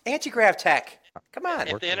 Anti-grav tech. Come on.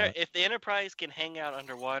 If the Enterprise can hang out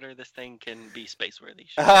underwater, this thing can be space worthy.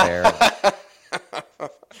 Fair enough.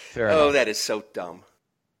 That is so dumb.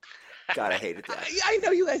 God, I hated that. I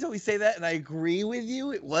know you guys always say that, and I agree with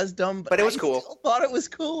you. It was dumb, but it was cool. Still thought it was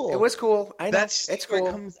cool. It was cool. I know. It's cool.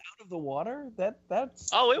 It comes out of the water. That's.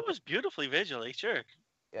 Oh, it was beautifully visually. Sure.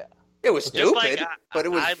 Yeah. It was stupid, but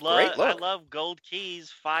it was great. I love Gold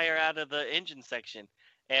Key's fire out of the engine section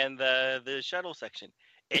and the shuttle section.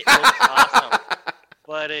 It looks awesome,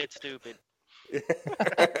 but it's stupid.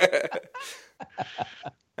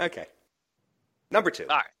 Okay. Number 2.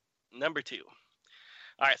 All right. Number 2.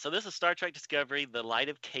 All right, so this is Star Trek Discovery, The Light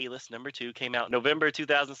of Kahless, number 2, came out November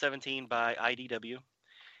 2017 by IDW.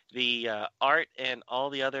 The art and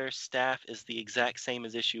all the other staff is the exact same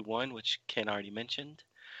as issue 1, which Ken already mentioned.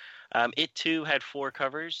 It, too, had 4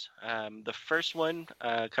 covers. The first one,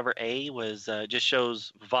 cover A, was just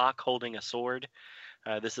shows Vok holding a sword.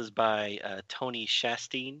 This is by Tony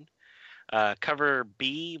Shasteen. Cover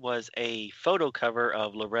B was a photo cover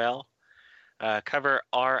of L'Rell. Cover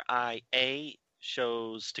RIA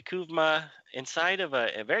shows T'Kuvma inside of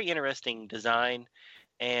a very interesting design,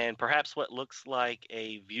 and perhaps what looks like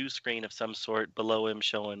a view screen of some sort below him,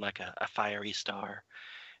 showing like a fiery star.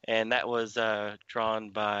 And that was drawn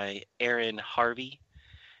by Aaron Harvey.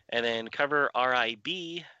 And then cover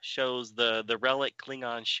RIB shows the relic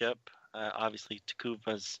Klingon ship, obviously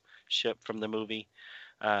T'Kuvma's ship from the movie,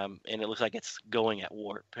 and it looks like it's going at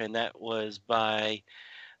warp. And that was by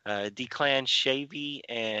Declan Shavy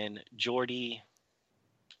and Jordi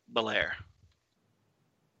Belair.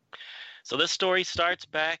 So this story starts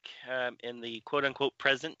back in the quote-unquote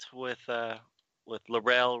present with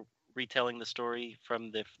L'Rell retelling the story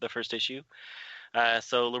from the first issue.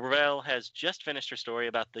 So L'Rell has just finished her story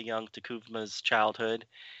about the young T'Kuvma's childhood,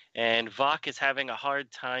 and Vok is having a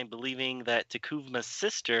hard time believing that T'Kuvma's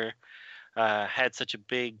sister had such a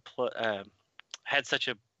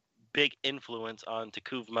big influence on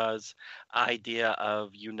Takuvma's idea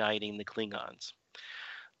of uniting the Klingons.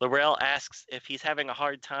 L'Rell asks if he's having a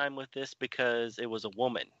hard time with this because it was a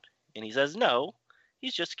woman, and he says no.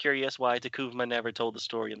 He's just curious why Takuvma never told the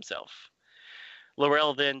story himself.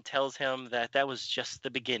 L'Rell then tells him that that was just the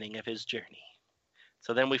beginning of his journey.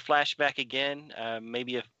 So then we flash back again,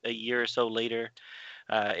 maybe a year or so later.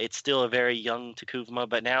 It's still a very young Takuvma,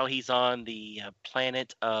 but now he's on the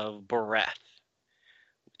planet of Borath,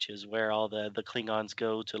 which is where all the Klingons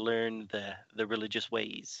go to learn the religious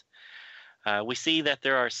ways. We see that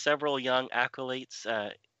there are several young acolytes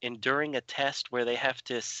enduring a test where they have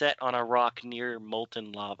to sit on a rock near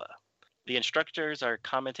molten lava. The instructors are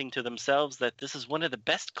commenting to themselves that this is one of the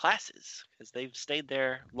best classes because they've stayed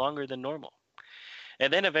there longer than normal.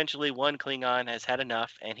 And then eventually one Klingon has had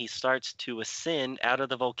enough and he starts to ascend out of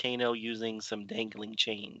the volcano using some dangling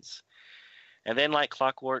chains. And then, like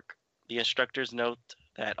clockwork, the instructors note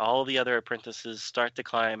that all the other apprentices start to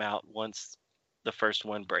climb out once the first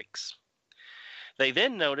one breaks. They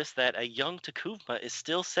then notice that a young Takuvma is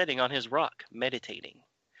still sitting on his rock, meditating.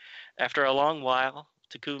 After a long while,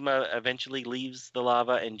 Takuvma eventually leaves the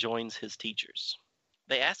lava and joins his teachers.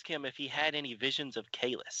 They ask him if he had any visions of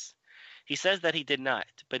Kahless. He says that he did not,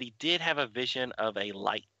 but he did have a vision of a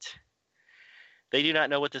light. They do not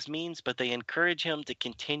know what this means, but they encourage him to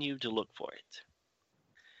continue to look for it.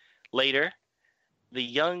 Later, the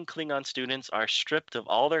young Klingon students are stripped of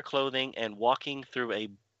all their clothing and walking through a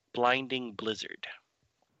blinding blizzard.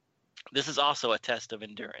 This is also a test of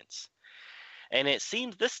endurance. And it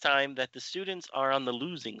seems this time that the students are on the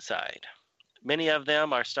losing side. Many of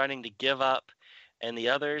them are starting to give up, and the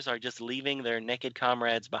others are just leaving their naked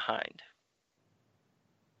comrades behind.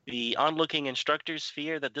 The onlooking instructors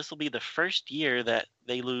fear that this will be the first year that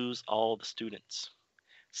they lose all the students.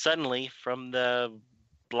 Suddenly, from the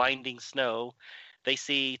blinding snow, they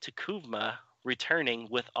see Takuvma returning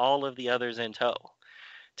with all of the others in tow.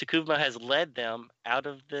 Takuvma has led them out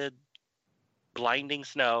of the blinding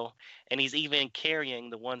snow, and he's even carrying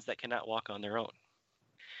the ones that cannot walk on their own.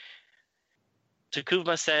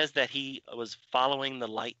 Takuvma says that he was following the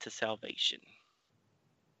light to salvation.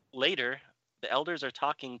 Later, the elders are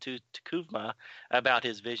talking to Takuvma about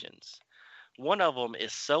his visions. One of them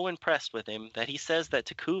is so impressed with him that he says that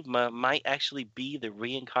Takuvma might actually be the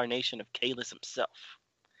reincarnation of Kahless himself.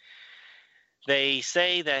 They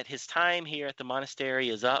say that his time here at the monastery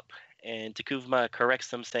is up, and Takuvma corrects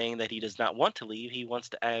them, saying that he does not want to leave. He wants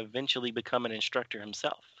to eventually become an instructor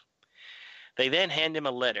himself. They then hand him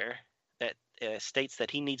a letter that states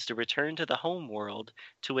that he needs to return to the home world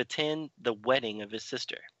to attend the wedding of his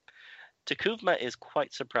sister. Takuvma is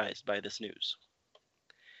quite surprised by this news.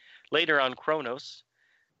 Later on Kronos,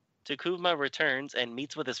 Takuvma returns and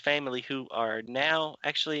meets with his family, who are now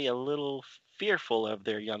actually a little fearful of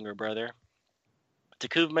their younger brother.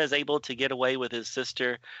 Takuvma is able to get away with his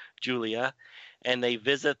sister, Julia, and they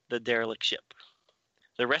visit the derelict ship.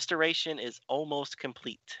 The restoration is almost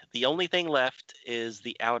complete. The only thing left is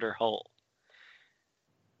the outer hull.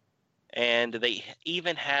 And they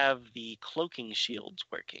even have the cloaking shields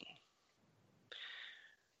working.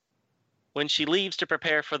 When she leaves to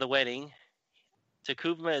prepare for the wedding,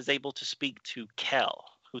 Takuvma is able to speak to Kel,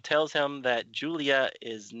 who tells him that Julia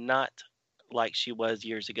is not like she was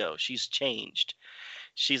years ago. She's changed.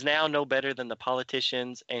 She's now no better than the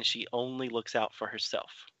politicians, and she only looks out for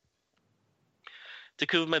herself.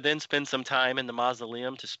 Takuvma then spends some time in the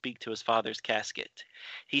mausoleum to speak to his father's casket.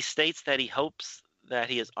 He states that he hopes that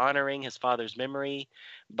he is honoring his father's memory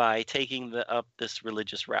by taking up this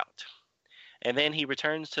religious route. And then he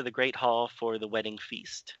returns to the Great Hall for the wedding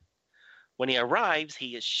feast. When he arrives,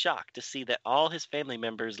 he is shocked to see that all his family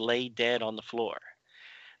members lay dead on the floor.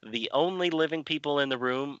 The only living people in the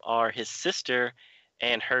room are his sister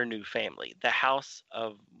and her new family, the House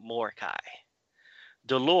of Morkai.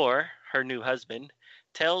 Dolor, her new husband,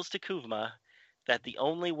 tells Takuvma that the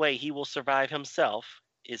only way he will survive himself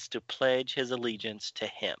is to pledge his allegiance to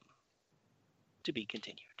him. To be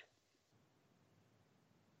continued.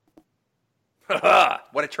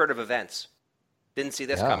 What a turn of events. Didn't see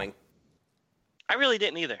this coming. I really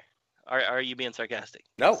didn't either. Are you being sarcastic?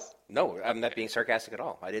 No, I'm not being sarcastic at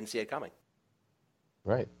all. I didn't see it coming.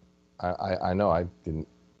 Right. I know I didn't,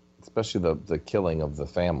 especially the killing of the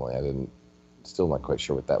family. I didn't, still not quite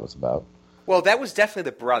sure what that was about. Well, that was definitely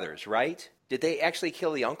the brothers, right? Did they actually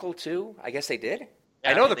kill the uncle too? I guess they did.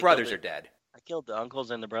 Yeah, I know the brothers are dead. I killed the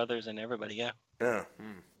uncles and the brothers and everybody, yeah.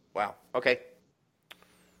 Wow. Okay.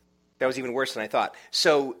 That was even worse than I thought.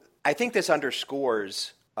 So I think this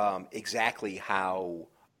underscores exactly how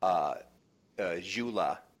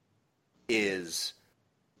Jula is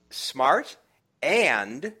smart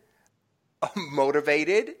and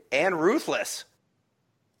motivated and ruthless.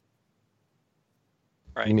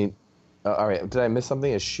 Right. You mean, all right, did I miss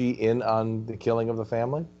something? Is she in on the killing of the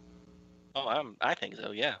family? Oh, I think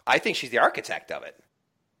so, yeah. I think she's the architect of it.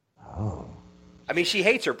 Oh. I mean, she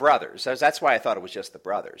hates her brothers. That's why I thought it was just the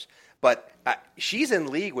brothers. But she's in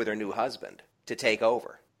league with her new husband to take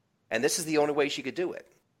over. And this is the only way she could do it.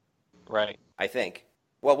 Right. I think.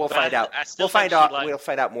 Well, we'll find out. We'll find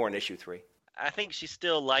out more in issue 3. I think she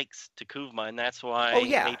still likes Takuvma, and that's why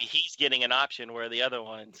maybe he's getting an option where the other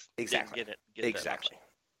ones didn't get it. Exactly.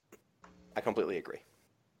 I completely agree.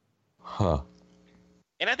 Huh.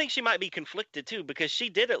 And I think she might be conflicted too, because she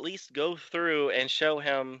did at least go through and show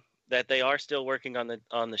him that they are still working on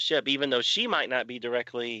the ship, even though she might not be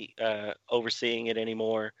directly overseeing it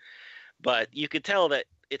anymore. But you could tell that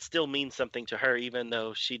it still means something to her, even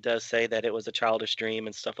though she does say that it was a childish dream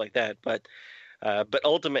and stuff like that. But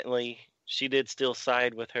ultimately, she did still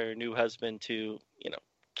side with her new husband to,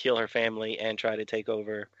 kill her family and try to take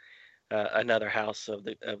over another house of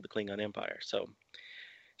the Klingon Empire. So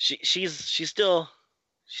she's still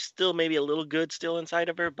maybe a little good still inside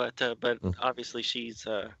of her, but obviously she's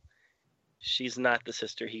not the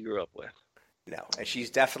sister he grew up with. No, and she's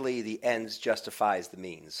definitely the ends justifies the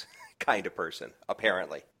means kind of person,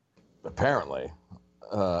 apparently. Apparently.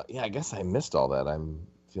 I guess I missed all that. I'm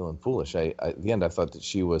feeling foolish. At the end, I thought that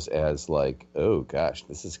she was as like, oh gosh,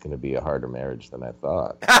 this is going to be a harder marriage than I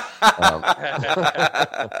thought.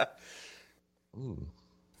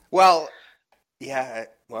 Well, yeah.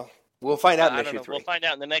 Well, we'll find out in issue 3. We'll find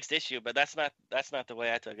out in the next issue, but that's not the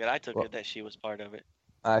way I took it. I took it that she was part of it.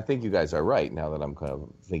 I think you guys are right. Now that I'm kind of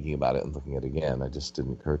thinking about it and looking at it again, it just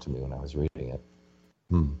didn't occur to me when I was reading it.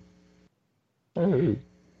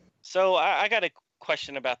 So I got a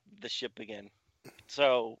question about the ship again.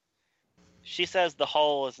 So she says the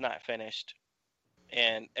hull is not finished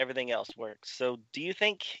and everything else works. So do you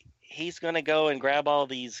think he's going to go and grab all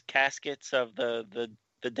these caskets of the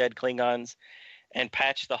dead Klingons and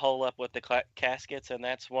patch the hull up with the caskets, and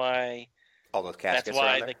that's why all those caskets that's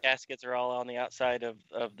why the caskets are all on the outside of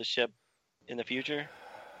the ship in the future?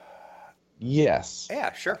 Yes.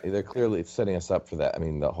 Yeah, sure. They're clearly setting us up for that. I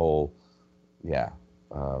mean, the whole, the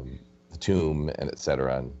tomb and et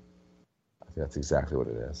cetera, and I think that's exactly what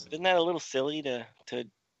it is. Isn't that a little silly to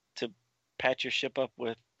patch your ship up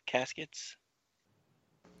with caskets?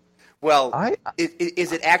 Well,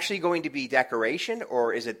 is it actually going to be decoration,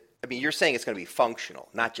 or is it? I mean, you're saying it's going to be functional,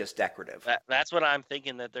 not just decorative. That's what I'm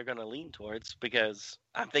thinking that they're going to lean towards, because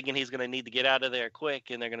I'm thinking he's going to need to get out of there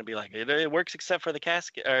quick, and they're going to be like, it works except for the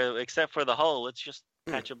casket, or except for the hull. Let's just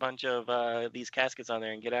patch a bunch of these caskets on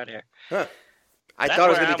there and get out of here. Huh. I thought it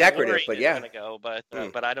was going to be decorative, but yeah.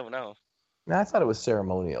 But I don't know. No, I thought it was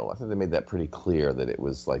ceremonial. I think they made that pretty clear that it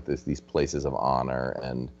was like these places of honor,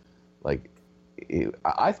 and like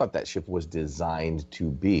I thought that ship was designed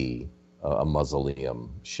to be a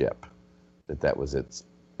mausoleum ship, that was its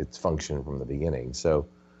function from the beginning. So,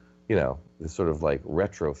 it's sort of like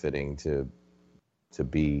retrofitting to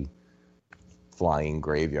be flying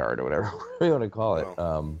graveyard or whatever you want to call it.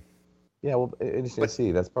 Well, interesting to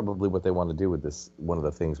see. That's probably what they want to do with this. One of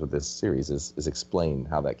the things with this series is explain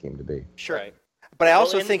how that came to be. Sure. Right. But I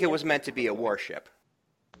also think it was meant to be a warship.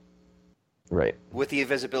 Right. With the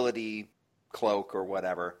invisibility cloak or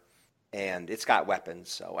whatever, and it's got weapons,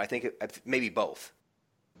 so I think maybe both.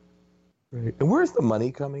 Right. And where's the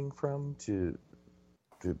money coming from to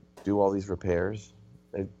do all these repairs?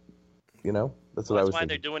 That's what I was thinking. That's why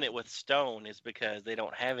they're doing it with stone, is because they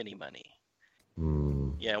don't have any money.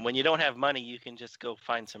 Yeah, when you don't have money, you can just go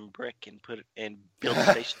find some brick and put it and build a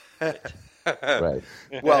station with it. Right.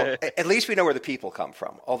 Well, at least we know where the people come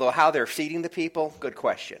from. Although how they're feeding the people, good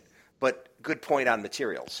question. But good point on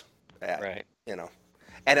materials. Right.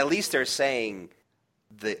 And at least they're saying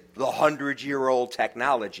the 100-year-old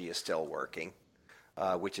technology is still working,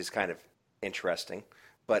 which is kind of interesting.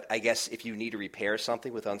 But I guess if you need to repair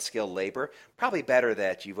something with unskilled labor, probably better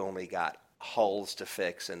that you've only got hulls to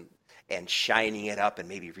fix and shining it up and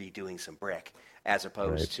maybe redoing some brick, as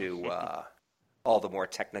opposed to all the more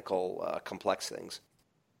technical, complex things.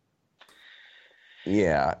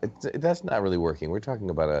 Yeah, that's not really working. We're talking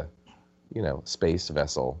about a, space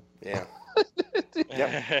vessel. Yeah.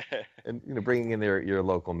 Yep. And bringing in your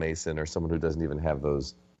local mason or someone who doesn't even have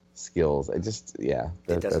those skills.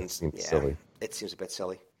 That seems silly. It seems a bit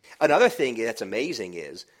silly. Another thing that's amazing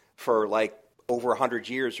is for like over 100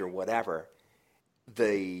 years or whatever,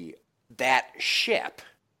 that ship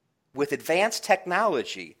with advanced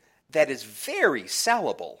technology that is very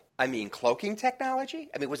sellable. I mean, cloaking technology.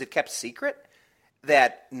 I mean, was it kept secret?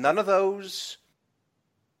 that none of those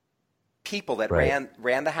people that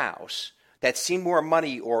ran the house that seemed more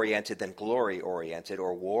money-oriented than glory-oriented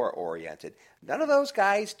or war-oriented, none of those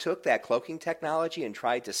guys took that cloaking technology and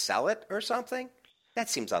tried to sell it or something? That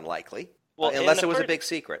seems unlikely, unless it was a big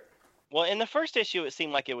secret. Well, in the first issue, it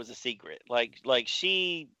seemed like it was a secret. Like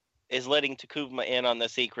she is letting T'Kuvma in on the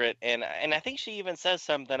secret, and I think she even says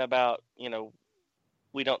something about,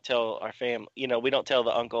 we don't tell our family, we don't tell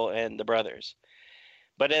the uncle and the brothers.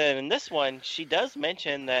 But in this one, she does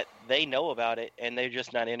mention that they know about it and they're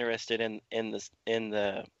just not interested in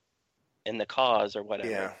the cause or whatever.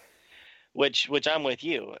 Yeah. Which I'm with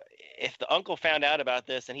you. If the uncle found out about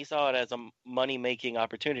this and he saw it as a money-making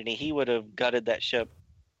opportunity, he would have gutted that ship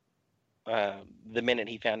the minute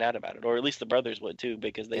he found out about it, or at least the brothers would too,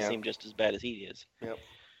 because they seem just as bad as he is. Yep.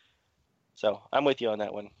 So I'm with you on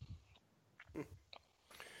that one.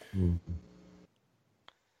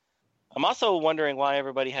 I'm also wondering why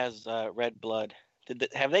everybody has red blood.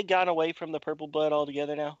 Have they gone away from the purple blood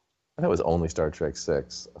altogether now? That was only Star Trek VI.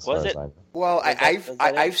 Was it? Well,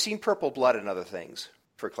 I've seen purple blood in other things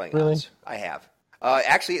for Klingons. Really? I have.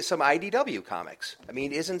 Actually, some IDW comics. I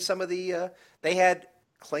mean, isn't some of the they had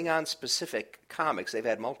Klingon-specific comics. They've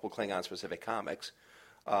had multiple Klingon-specific comics.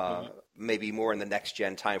 Maybe more in the next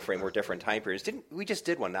gen time frame or different time periods. We just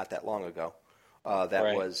did one not that long ago.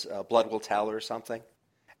 That was Blood Will Tell or something.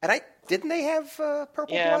 And didn't they have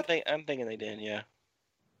purple blood? Yeah, I'm thinking they did. Yeah.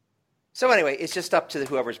 So anyway, it's just up to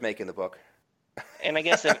whoever's making the book. And I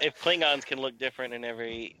guess if Klingons can look different in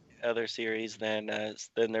every other series, then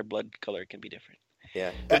their blood color can be different. Yeah.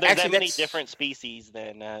 If there's that many different species,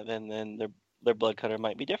 then their blood color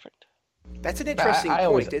might be different. That's an interesting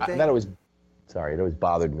point. It always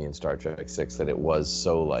bothered me in Star Trek VI that it was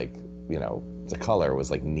so the color was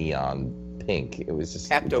like neon pink. It was just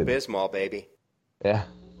Pepto-Bismol, baby. Yeah.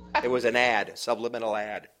 It was an ad, subliminal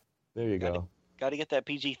ad. There you go. Got to get that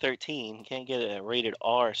PG-13. Can't get a rated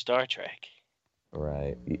R Star Trek.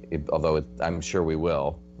 Right. Although I'm sure we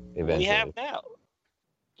will eventually. We have now.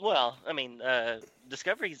 Well, I mean,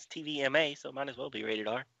 Discovery's TVMA, so it might as well be rated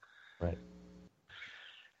R. Right.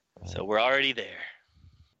 So we're already there.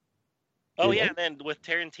 Oh, yeah, and then with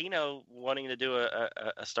Tarantino wanting to do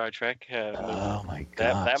a Star Trek movie, oh my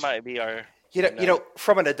god, that might be our... You know,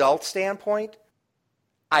 from an adult standpoint,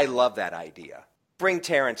 I love that idea. Bring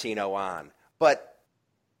Tarantino on. But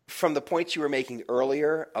from the points you were making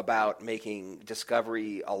earlier about making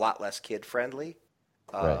Discovery a lot less kid-friendly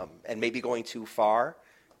and maybe going too far,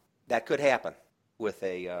 that could happen with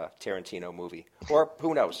a Tarantino movie. Or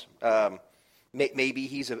who knows? Maybe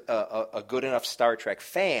he's a good enough Star Trek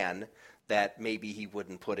fan that maybe he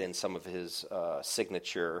wouldn't put in some of his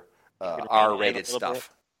signature R-rated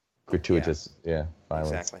stuff. Gratuitous,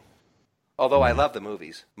 violence. Exactly. Although I love the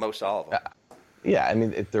movies, most all of them. Yeah, I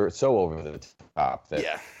mean, they're so over the top.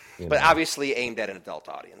 That, but obviously aimed at an adult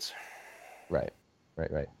audience. Right.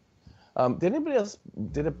 Did anybody else,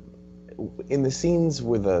 in the scenes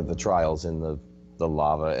with the trials in the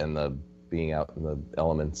lava and the being out in the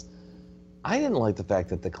elements, I didn't like the fact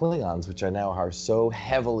that the Klingons, which are now so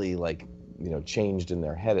heavily changed in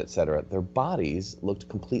their head, etc., their bodies looked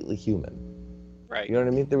completely human. Right. You know what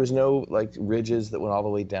I mean? There was no ridges that went all the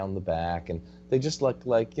way down the back, and they just looked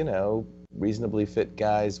like reasonably fit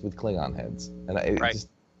guys with Klingon heads. And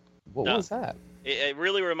what was that? It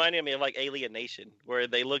really reminded me of Alien Nation, where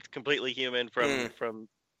they looked completely human from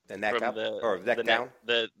the neck up or the neck down.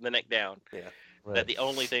 The neck down. Yeah. Right. That the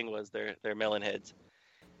only thing was their melon heads.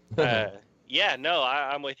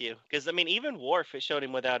 I'm with you, because I mean, even Worf, it showed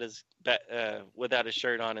him without his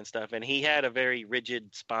shirt on and stuff, and he had a very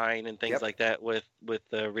rigid spine and things like that with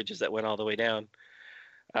the ridges that went all the way down.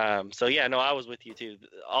 I was with you too.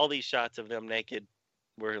 All these shots of them naked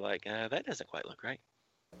were that doesn't quite look right.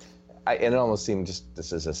 And it almost seemed, just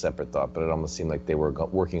this is a separate thought, but it almost seemed like they were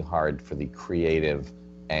working hard for the creative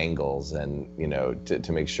angles and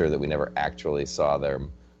to make sure that we never actually saw their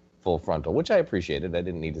full frontal, which I appreciated. I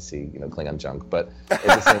didn't need to see Klingon junk, but at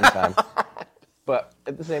the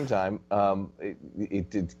same time, it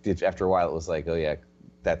did after a while. It was like, oh yeah,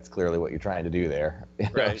 that's clearly what you're trying to do there.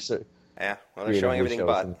 Right. So, yeah. Well, they're showing everything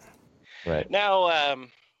but. Right. Now, I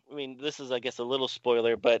mean, this is, I guess, a little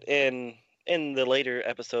spoiler, but in the later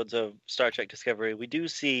episodes of Star Trek Discovery, we do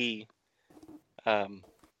see,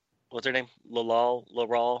 what's her name?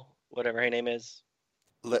 Laral, whatever her name is.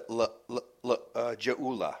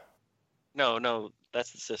 Ja'ula. No,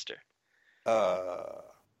 that's the sister.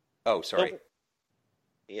 Sorry.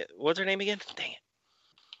 Yeah, what's her name again? Dang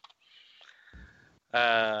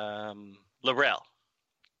it. L'Rell.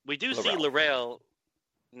 We do see L'Rell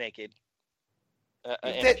naked.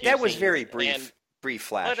 That was very brief. brief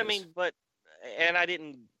flashes. And I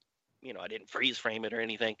didn't freeze frame it or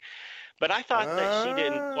anything. But I thought that she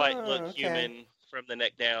didn't quite look human from the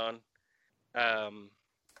neck down.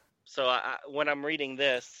 So when I'm reading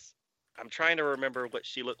this, I'm trying to remember what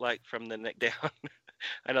she looked like from the neck down.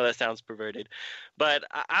 I know that sounds perverted, but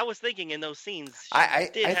I was thinking in those scenes, I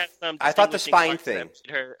thought the spine thing,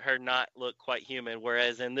 her not look quite human,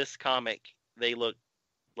 whereas in this comic they look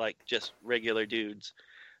like just regular dudes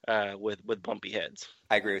with bumpy heads.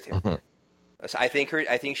 I agree with you. I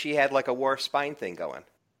think she had like a Worf spine thing going,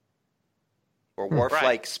 or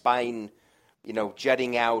Worf-like spine,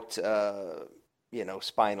 jutting out,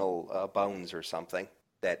 spinal bones or something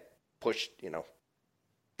that pushed,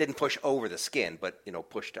 didn't push over the skin, but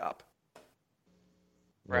pushed up.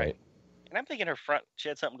 Right. And I'm thinking she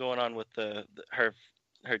had something going on with her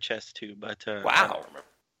chest too, but wow. I don't remember.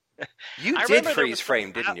 You did freeze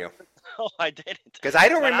frame, didn't you? Oh, I didn't. Because I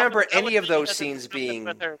don't remember any of those scenes being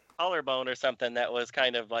with her collarbone or something that was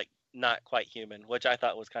kind of like not quite human, which I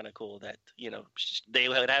thought was kind of cool. That they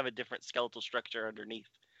would have a different skeletal structure underneath.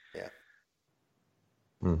 Yeah.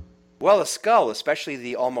 Well, the skull, especially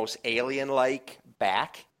the almost alien-like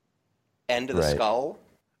back end of the skull,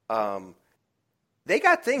 they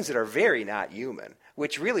got things that are very not human,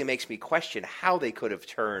 which really makes me question how they could have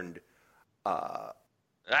turned. Well,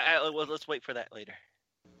 let's wait for that later.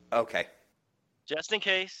 Okay. Just in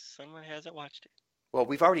case someone hasn't watched it. Well,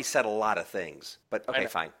 we've already said a lot of things, but okay,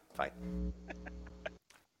 fine.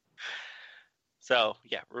 So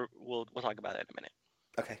yeah, we'll talk about that in a minute.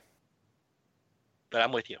 Okay. But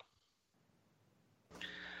I'm with you.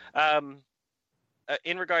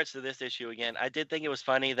 In regards to this issue again, I did think it was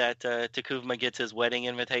funny that T'Kuvma gets his wedding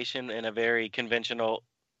invitation in a very conventional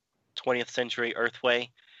 20th century Earth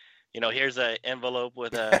way. Here's an envelope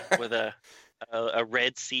with a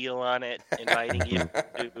red seal on it, inviting you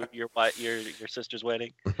to your sister's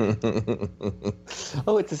wedding.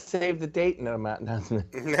 Oh, it's a save the date announcement.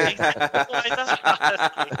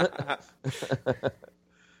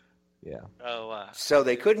 Yeah. So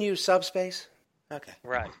they couldn't use subspace? Okay.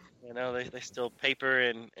 Right. They still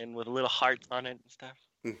paper and with little hearts on it and stuff.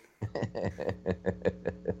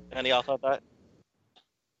 Any y'all thought that?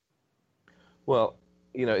 Well,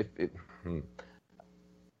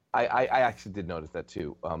 I actually did notice that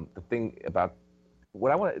too. The thing about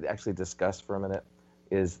what I want to actually discuss for a minute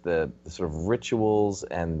is the sort of rituals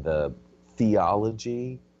and the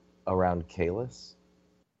theology around Kahless.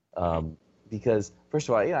 Because first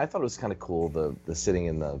of all, I thought it was kind of cool the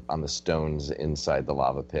sitting on the stones inside the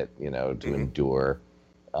lava pit, to endure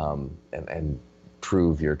and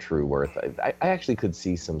prove your true worth. I actually could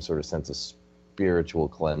see some sort of sense of spiritual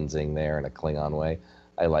cleansing there in a Klingon way.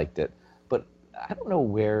 I liked it, but I don't know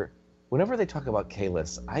whenever they talk about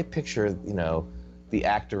Kahless, I picture the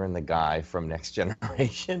actor and the guy from Next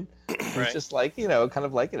Generation. He's just like kind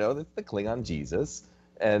of like it's the Klingon Jesus,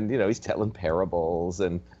 and he's telling parables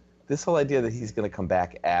and. This whole idea that he's going to come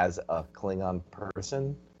back as a Klingon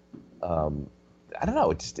person, I don't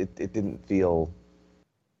know. It didn't feel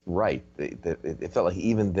right. It felt like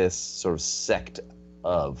even this sort of sect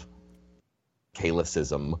of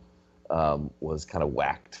Kahlessism was kind of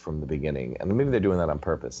whacked from the beginning, and maybe they're doing that on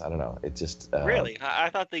purpose. I don't know. It just really. I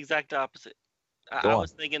thought the exact opposite. I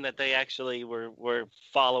was thinking that they actually were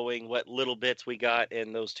following what little bits we got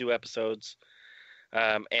in those 2 episodes.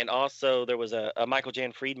 And also there was a Michael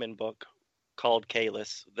Jan Friedman book called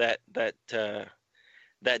Kahless that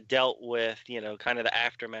dealt with, kind of the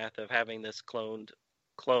aftermath of having this cloned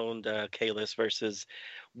Kahless versus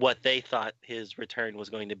what they thought his return was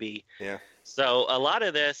going to be. Yeah. So a lot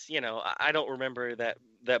of this, I don't remember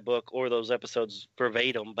that book or those episodes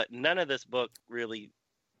verbatim, but none of this book really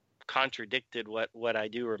contradicted what I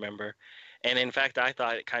do remember. And in fact, I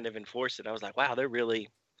thought it kind of enforced it. I was like, wow,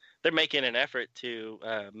 they're making an effort to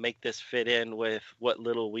make this fit in with what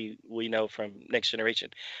little we know from Next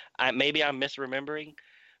Generation. Maybe I'm misremembering,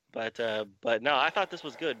 but no, I thought this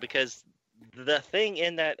was good because the thing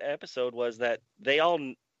in that episode was that they all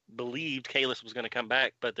believed Kahless was going to come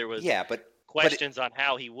back, but there was questions on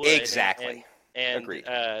how he would. Exactly. And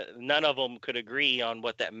none of them could agree on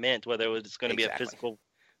what that meant, whether it was going to be a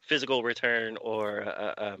physical return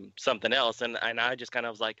or something else. And I just kind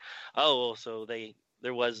of was like, oh, so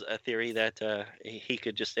there was a theory that he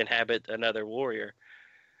could just inhabit another warrior.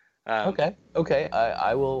 Okay.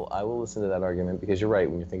 I will listen to that argument because you're right.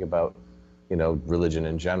 When you think about, religion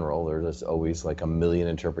in general, there's always like a million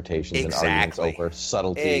interpretations and arguments over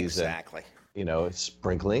subtleties. Exactly. And,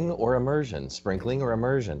 sprinkling or immersion.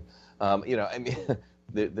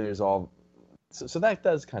 There's all. So that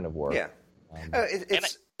does kind of work. Yeah.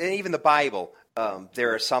 And even the Bible,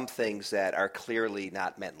 there are some things that are clearly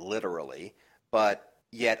not meant literally, but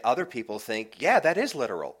yet other people think, yeah, that is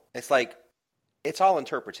literal. It's like, it's all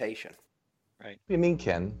interpretation. Right. You mean,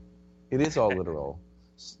 Ken? It is all literal.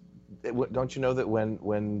 Don't you know that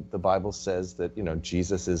when the Bible says that,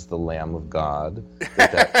 Jesus is the Lamb of God,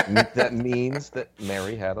 that means that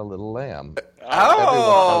Mary had a little lamb.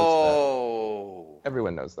 Oh!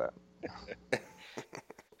 Everyone knows that.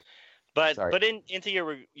 But into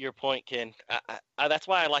your point, Ken, that's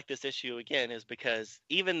why I like this issue again, is because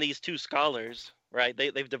even these two scholars, right?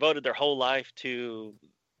 They've devoted their whole life to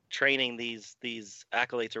training these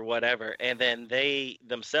acolytes or whatever, and then they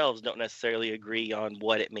themselves don't necessarily agree on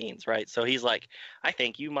what it means, right? So he's like, I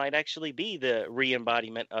think you might actually be the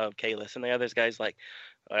re-embodiment of Kahless, and the other guy's like,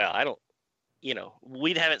 well, I don't,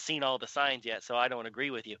 we haven't seen all the signs yet, so I don't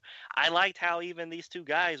agree with you. I liked how even these two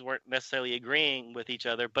guys weren't necessarily agreeing with each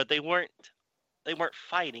other, but they weren't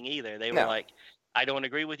fighting either. They were like, I don't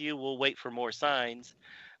agree with you, we'll wait for more signs,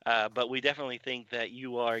 but we definitely think that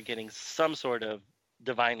you are getting some sort of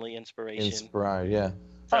divinely inspired, yeah.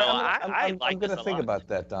 So I'm like going to think about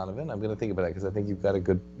that, Donovan. I'm going to think about it because I think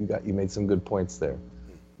you made some good points there.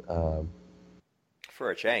 For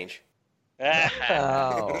a change. It's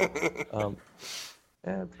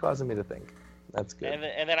causing me to think. That's good.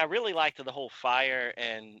 And then I really liked the whole fire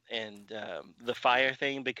and the fire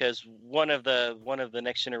thing, because one of the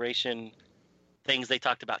Next Generation things they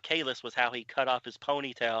talked about Kahless was how he cut off his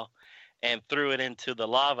ponytail and threw it into the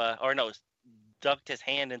lava, ducked his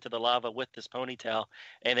hand into the lava with this ponytail,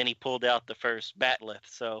 and then he pulled out the first bat'leth.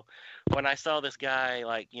 So when I saw this guy,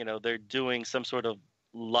 they're doing some sort of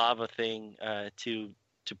lava thing to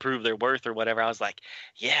prove their worth or whatever, I was like,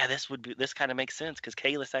 yeah, this kind of makes sense, because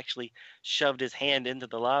Kahless actually shoved his hand into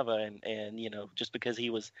the lava, and just because he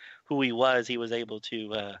was who he was able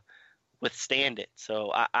to withstand it.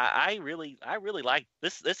 So I really like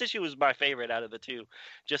this issue. Was my favorite out of the two,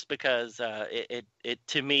 just because it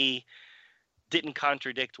to me didn't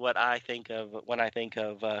contradict what I think of when I think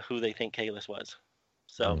of who they think Kahless was.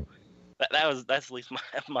 So that's at least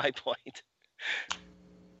my point.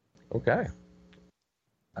 Okay.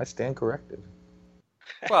 I stand corrected.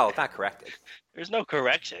 Well, not corrected. There's no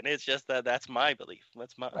correction. It's just that's my belief.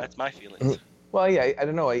 That's my feelings. Well, yeah, I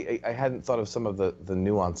don't know. I hadn't thought of some of the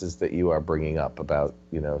nuances that you are bringing up about,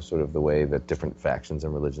 sort of the way that different factions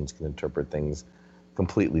and religions can interpret things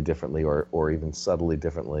completely differently or even subtly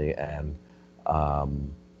differently. And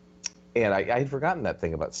I had forgotten that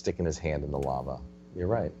thing about sticking his hand in the lava. You're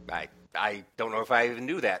right. I don't know if I even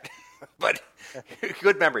knew that, but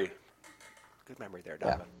good memory. Good memory there,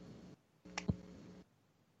 Donovan. Yeah.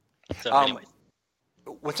 So anyways.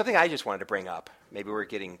 Something I just wanted to bring up, maybe we're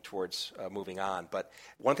getting towards moving on, but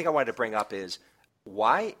one thing I wanted to bring up is,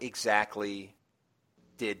 why exactly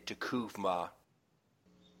did T'Kuvma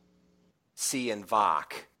see in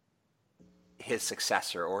Vok his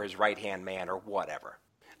successor or his right-hand man or whatever?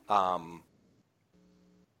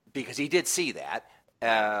 Because he did see that,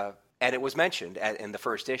 and it was mentioned in the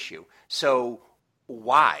first issue. So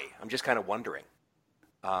why? I'm just kind of wondering.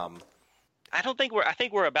 I think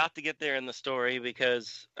we're about to get there in the story,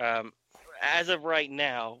 because as of right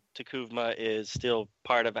now, T'Kuvma is still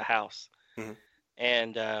part of a house. Mm-hmm.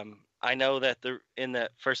 And I know that in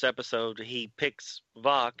that first episode, he picks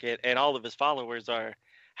Vok, and all of his followers are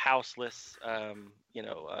houseless,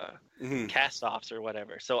 cast-offs or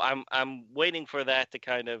whatever. So I'm waiting for that to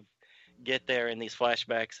kind of get there in these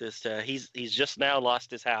flashbacks. He's just now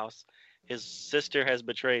lost his house. His sister has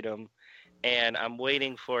betrayed him, and I'm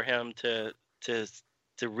waiting for him to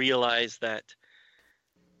realize that,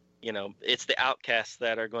 it's the outcasts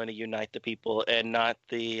that are going to unite the people, and not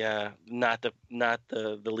the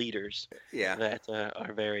leaders. Yeah. That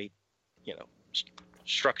are very,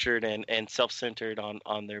 structured and self-centered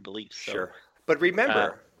on their beliefs. So, sure. But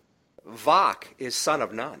remember, Vok is son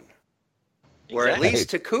of none. Or at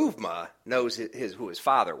least T'Kuvma knows who his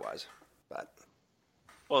father was. But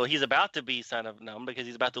well, he's about to be son of none because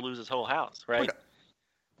he's about to lose his whole house, right?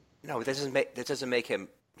 No, that doesn't make him.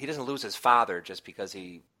 He doesn't lose his father just because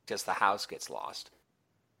the house gets lost.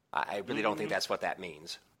 I really don't think that's what that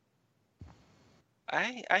means.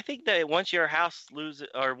 I think that once your house loses,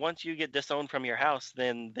 or once you get disowned from your house,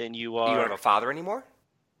 then you are. You don't have a father anymore?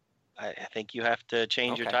 I think you have to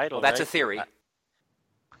change your title. Well, that's right? a theory.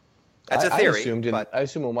 That's a theory. I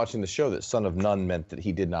assumed when watching the show that son of none meant that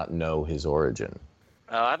he did not know his origin.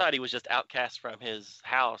 I thought he was just outcast from his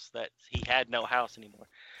house, that he had no house anymore.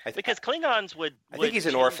 Because Klingons would I think he's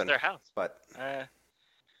an orphan. Their house. But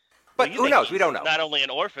But who knows? We don't know. Not only an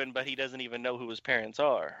orphan, but he doesn't even know who his parents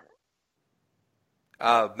are.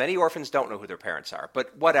 Many orphans don't know who their parents are,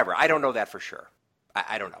 but whatever. I don't know that for sure.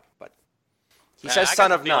 I don't know, but he says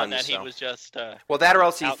son of none. That so. he was just well, that or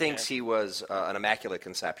else he outcast. thinks he was an immaculate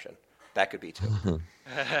conception. That could be too.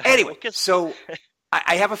 Anyway, so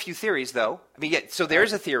I have a few theories, though. I mean, yeah, so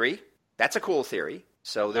there's a theory. That's a cool theory.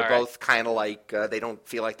 So they're both kind of like they don't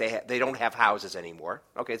feel like they don't have houses anymore.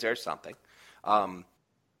 Okay, there's something.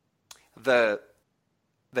 The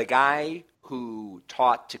guy who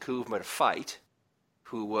taught T'Kuvma to fight,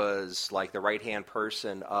 who was like the right-hand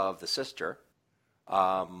person of the sister,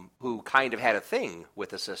 who kind of had a thing with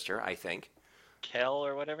the sister, I think. Kel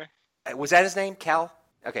or whatever? Was that his name? Kel?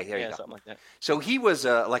 Okay, there you go. Something like that. So he was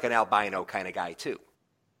like an albino kind of guy, too.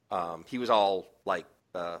 He was all like,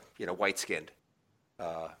 white-skinned,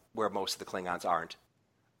 where most of the Klingons aren't.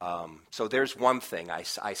 So there's one thing I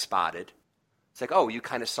spotted. It's like, oh, you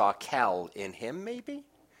kind of saw Kel in him, maybe?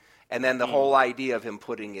 And then the whole idea of him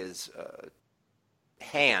putting his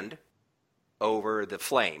hand over the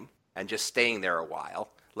flame and just staying there a while,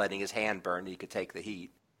 letting his hand burn, he could take the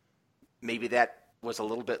heat. Maybe that was a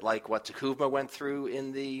little bit like what T'Kuvma went through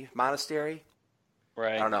in the monastery.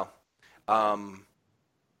 Right. I don't know.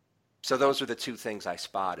 So those are the two things I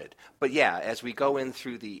spotted. But yeah, as we go in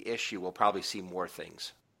through the issue, we'll probably see more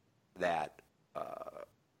things that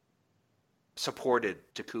supported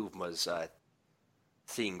T'Kuvma's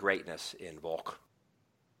seeing greatness in Volk.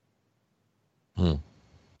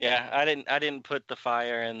 Yeah, I didn't put the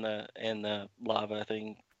fire and the lava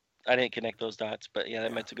thing. I didn't connect those dots, but yeah,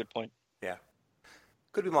 that makes a good point. Yeah.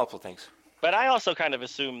 Could be multiple things. But I also kind of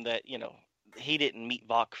assumed that, he didn't meet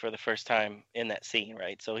Vok for the first time in that scene,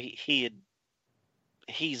 right? So he's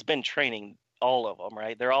been training all of them,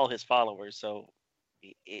 right? They're all his followers, so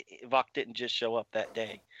Vok didn't just show up that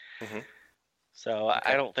day. Mm-hmm. So okay.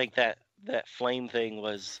 I don't think that flame thing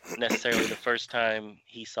was necessarily the first time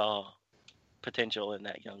he saw potential in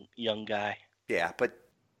that young guy. Yeah, but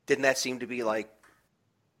didn't that seem to be like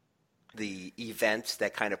the events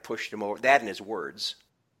that kind of pushed him over? That and his words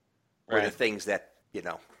were the things that,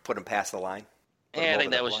 put him past the line. And I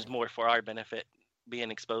think that was just more for our benefit, being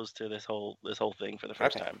exposed to this whole thing for the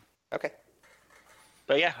first time. Okay.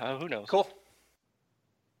 But yeah, who knows? Cool.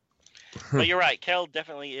 But you're right. Kel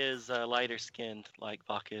definitely is lighter skinned, like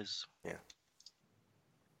Vok is. Yeah.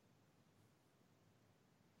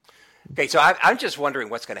 Okay, so I'm just wondering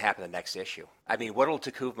what's going to happen in the next issue. I mean, what will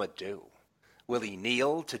T'Kuvma do? Will he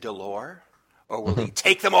kneel to Delore, or will he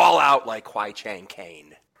take them all out like Kwai Chang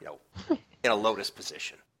Caine, in a lotus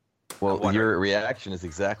position? Well, your reaction is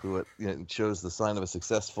exactly what shows the sign of a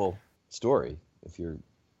successful story. If you're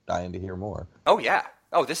dying to hear more. Oh yeah.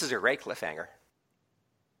 Oh, this is a great cliffhanger.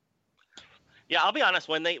 Yeah, I'll be honest.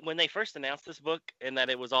 When they first announced this book and that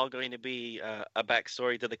it was all going to be a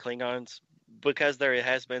backstory to the Klingons, because there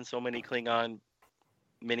has been so many Klingon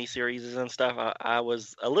miniseries and stuff, I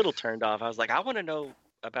was a little turned off. I was like, I want to know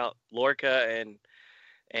about Lorca and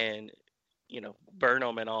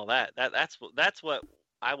Burnham and all that. That's what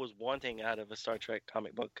I was wanting out of a Star Trek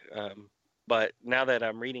comic book. But now that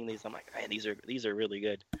I'm reading these, I'm like, man, these are really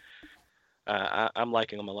good. I'm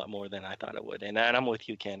liking them a lot more than I thought I would, and I'm with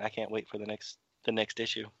you, Ken. I can't wait for the next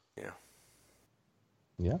issue. Yeah.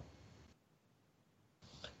 Yeah.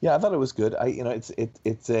 Yeah, I thought it was good. It's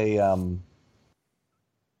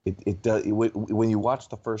when you watch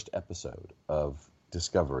the first episode of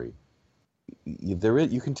Discovery,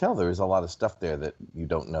 you can tell there is a lot of stuff there that you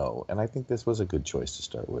don't know, and I think this was a good choice to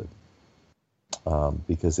start with,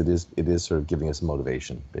 because it is sort of giving us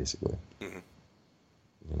motivation, basically. Mm-hmm.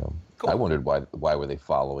 Cool. I wondered why were they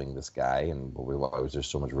following this guy, and why was there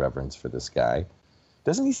so much reverence for this guy?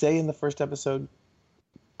 Doesn't he say in the first episode,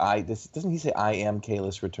 doesn't he say, I am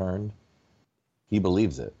Kahless returned? He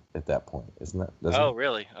believes it at that point, isn't that? Oh,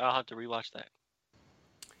 really? I'll have to rewatch that.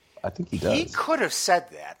 I think he does. He could have said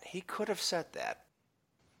that.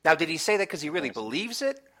 Now, did he say that because he really believes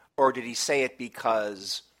it, or did he say it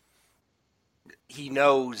because he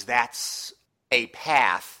knows that's a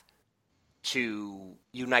path to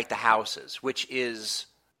unite the houses, which is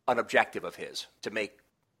an objective of his, to make,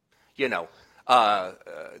 the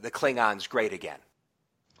Klingons great again?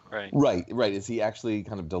 Right. Is he actually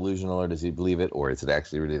kind of delusional, or does he believe it, or is it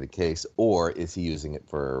actually really the case, or is he using it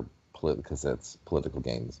for because it's political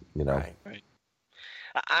gains? Right.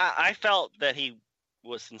 I felt that he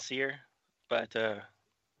was sincere, but I,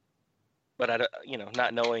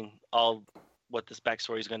 not knowing all what this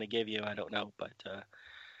backstory is going to give you, I don't know.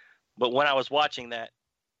 But when I was watching that,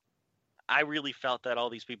 I really felt that all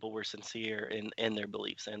these people were sincere in their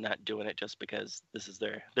beliefs and not doing it just because this is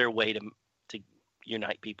their way to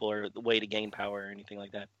unite people or the way to gain power or anything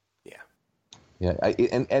like that. Yeah. Yeah,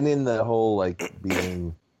 and in the whole like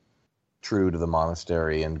being true to the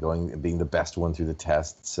monastery and being the best one through the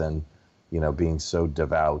tests, and being so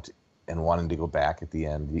devout and wanting to go back at the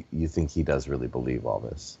end, you think he does really believe all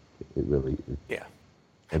this. It really, yeah,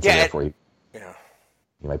 and so yeah, therefore, you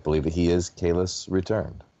might believe that he is Kahless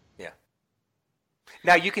returned. Yeah.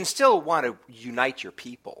 Now you can still want to unite your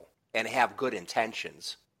people and have good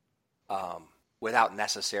intentions, without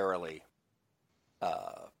necessarily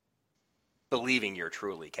believing you're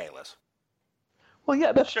truly Kahless. Well,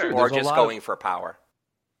 yeah, that's true. Or just going for power.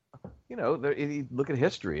 Look at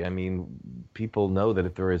history. I mean, people know that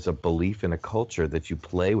if there is a belief in a culture, that you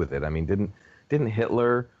play with it. I mean, didn't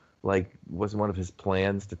Hitler, wasn't one of his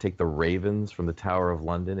plans to take the ravens from the Tower of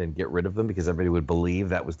London and get rid of them because everybody would believe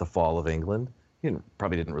that was the fall of England? He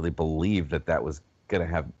probably didn't really believe that was going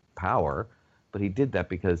to have power, but he did that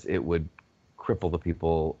because it would cripple the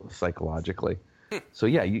people psychologically. So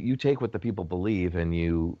yeah, you take what the people believe and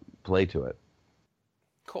you play to it.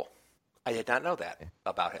 Cool. I did not know that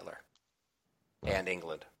about Hitler and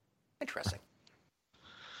England. Interesting.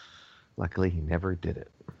 Luckily, he never did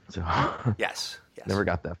it. So yes. Never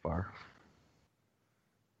got that far.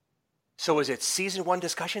 So is it season 1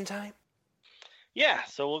 discussion time? Yeah,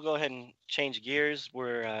 so we'll go ahead and change gears.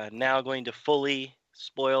 We're now going to fully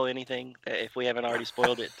spoil anything if we haven't already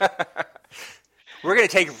spoiled it. We're going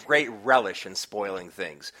to take great relish in spoiling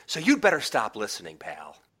things. So you'd better stop listening,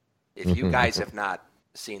 pal, if you guys have not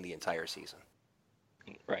seen the entire season.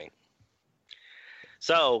 Right.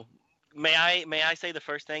 So may I say the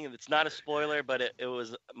first thing? It's not a spoiler, but it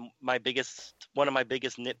was one of my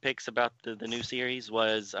biggest nitpicks about the new series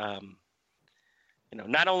was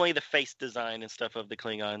not only the face design and stuff of the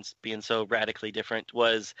Klingons being so radically different,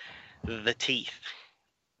 was the teeth.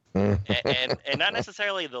 and not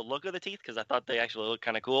necessarily the look of the teeth, because I thought they actually looked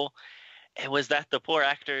kind of cool. It was that the poor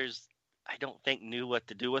actors, I don't think, knew what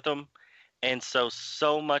to do with them. And so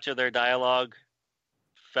much of their dialogue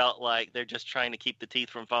felt like they're just trying to keep the teeth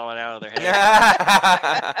from falling out of their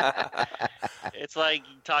head. It's like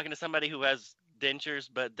talking to somebody who has dentures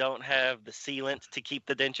but don't have the sealant to keep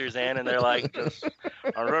the dentures in, and they're like,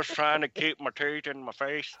 I'm just trying to keep my teeth in my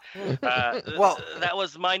face. Well, that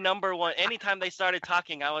was my number one. Anytime they started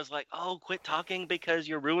talking, I was like, oh, quit talking because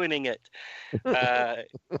you're ruining it.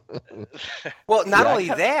 Well, not only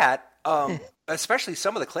that, especially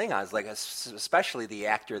some of the Klingons, especially the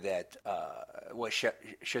actor that was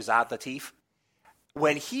Shazad Latif,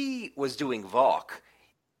 when he was doing Vok,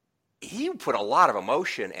 he put a lot of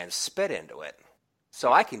emotion and spit into it.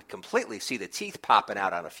 So I can completely see the teeth popping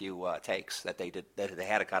out on a few takes that they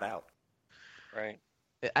had to cut out. Right.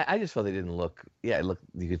 I just felt they didn't look. Yeah, it looked.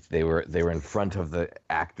 They were in front of the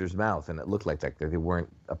actor's mouth, and it looked like that they weren't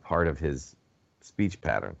a part of his speech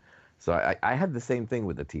pattern. So I had the same thing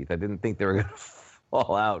with the teeth. I didn't think they were going to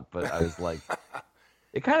fall out, but I was like,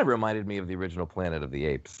 it kind of reminded me of the original Planet of the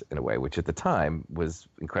Apes in a way, which at the time was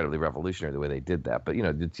incredibly revolutionary the way they did that. But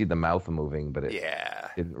you'd see the mouth moving, but it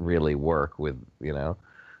didn't really work with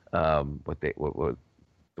what the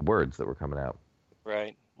words that were coming out.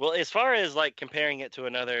 Right. Well, as far as comparing it to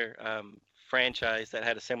another franchise that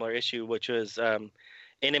had a similar issue, which was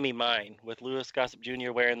Enemy Mine, with Louis Gossett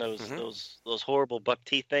Jr. wearing those horrible buck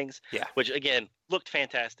teeth things. Yeah. Which again looked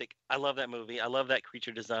fantastic. I love that movie. I love that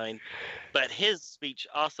creature design. But his speech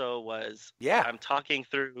also was, I'm talking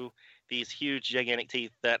through these huge gigantic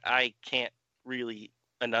teeth that I can't really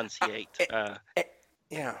enunciate.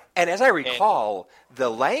 Yeah. And as I recall, the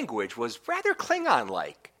language was rather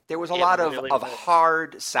Klingon-like. There was a lot of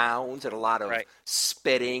hard sounds and a lot of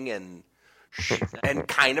spitting and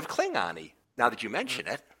kind of Klingon-y. Now that you mention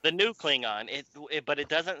it, the new Klingon, but it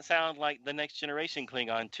doesn't sound like the next generation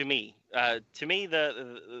Klingon to me. To me,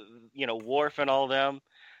 the Worf and all of them,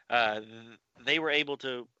 they were able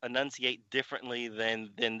to enunciate differently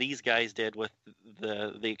than these guys did with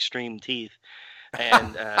the extreme teeth.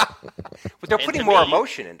 And but they're putting more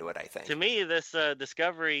emotion into it, I think. To me, this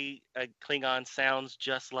Discovery Klingon sounds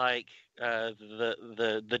just like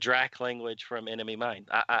the Drac language from Enemy Mine.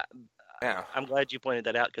 I'm glad you pointed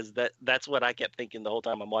that out, because that's what I kept thinking the whole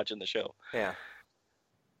time I'm watching the show. Yeah.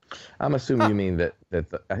 I'm assuming you mean that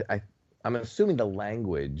I'm assuming the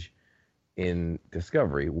language in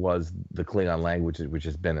Discovery was the Klingon language which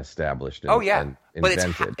has been established and, and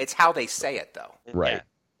invented. But it's how they say it, though. Right.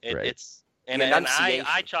 Yeah, it's and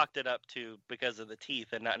I chalked it up to because of the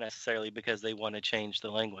teeth and not necessarily because they want to change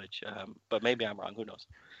the language. But maybe I'm wrong. Who knows?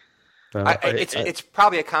 It's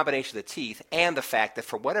probably a combination of the teeth and the fact that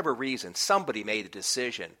for whatever reason somebody made a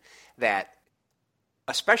decision that,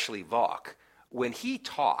 especially Vok, when he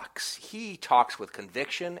talks with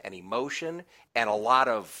conviction and emotion and a lot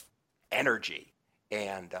of energy.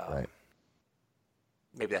 and right.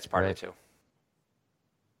 maybe that's part of it too.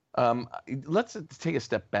 Let's take a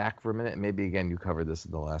step back for a minute. Maybe, again, you covered this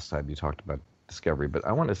the last time you talked about Discovery, but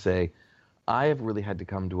I want to say I have really had to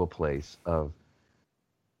come to a place of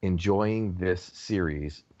enjoying this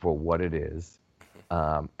series for what it is.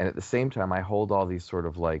 And at the same time, I hold all these sort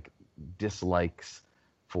of like dislikes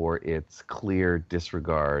for its clear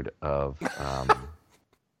disregard of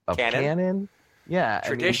canon. Yeah.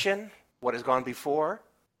 Tradition, what has gone before.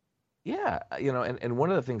 Yeah, and one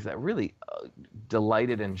of the things that really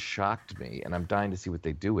delighted and shocked me, and I'm dying to see what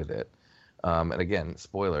they do with it, and again,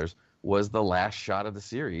 spoilers, was the last shot of the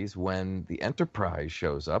series when the Enterprise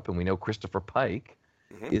shows up, and we know Christopher Pike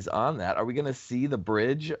is on that. Are we going to see the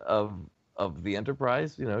bridge of the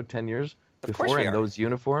Enterprise, 10 years before, in those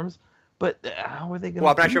uniforms? But how are they going to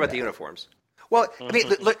Well, I'm not sure about the uniforms. Well, I mean,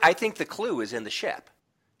 look, I think the clue is in the ship.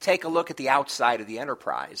 Take a look at the outside of the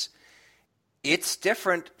Enterprise. It's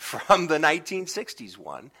different from the 1960s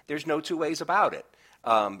one. There's no two ways about it.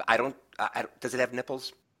 Does it have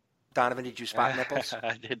nipples? Donovan, did you spot nipples?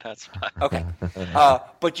 I did not spot. Okay.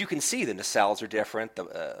 But you can see the nacelles are different,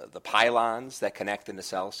 the pylons that connect the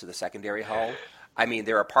nacelles to the secondary hull. I mean,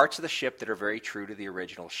 there are parts of the ship that are very true to the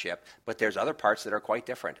original ship, but there's other parts that are quite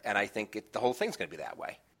different. And I think the whole thing's going to be that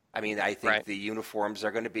way. I mean, I think the uniforms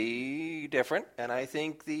are going to be different, and I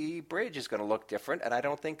think the bridge is going to look different, and I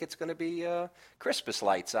don't think it's going to be Christmas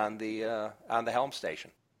lights on the helm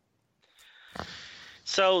station.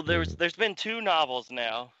 So there's been 2 novels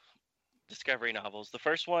now, Discovery novels. The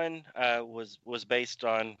first one was based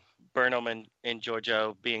on Burnham and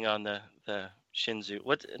Georgiou being on the Shenzhou.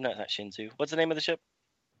 Not Shenzhou. What's the name of the ship?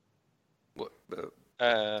 What, the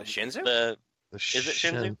Shenzhou? Is it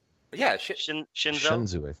Shenzhou? Yeah, Shenzhou.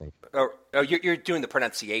 Shenzhou, I think. Oh, you're doing the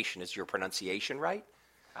pronunciation. Is your pronunciation right?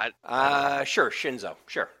 Sure, Shinzo.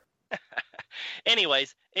 Sure.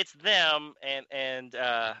 Anyways, it's them, and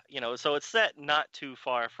so it's set not too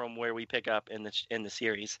far from where we pick up in the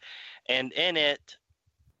series, and in it,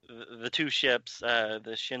 the 2 ships,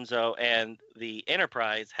 the Shenzhou and the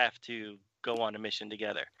Enterprise, have to go on a mission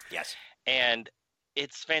together. Yes. And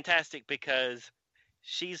it's fantastic because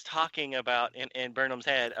she's talking about in Burnham's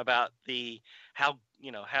head about how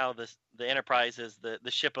the Enterprise is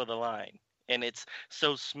the ship of the line, and it's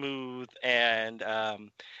so smooth, and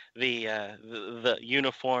the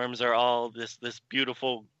uniforms are all this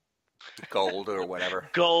beautiful gold or whatever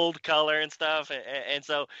gold color and stuff, and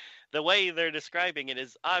so the way they're describing it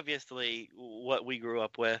is obviously what we grew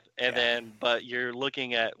up with, but you're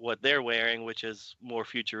looking at what they're wearing, which is more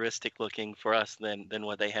futuristic looking for us than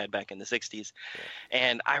what they had back in the 60s. Yeah.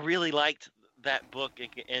 And I really liked that book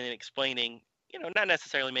in explaining, not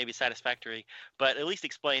necessarily maybe satisfactory, but at least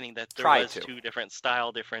explaining that there was 2 different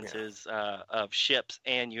style differences of ships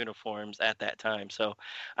and uniforms at that time. So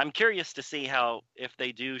I'm curious to see how, if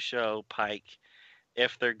they do show Pike,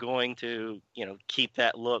 if they're going to, keep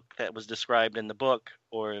that look that was described in the book,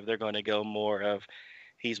 or if they're going to go more of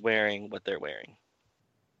he's wearing what they're wearing.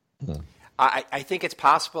 I think it's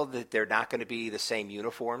possible that they're not going to be the same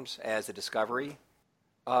uniforms as the Discovery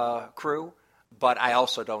crew, but I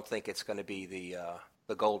also don't think it's going to be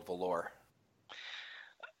the gold velour.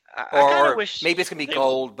 Or maybe it's going to be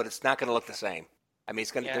gold, but it's not going to look the same. I mean,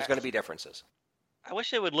 there's going to be differences. I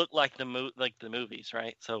wish it would look like the movies,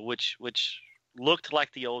 right? So which looked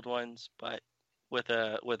like the old ones, but with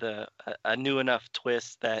a new enough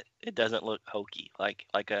twist that it doesn't look hokey, like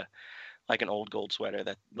an old gold sweater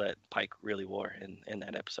that Pike really wore in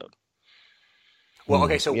that episode. Well,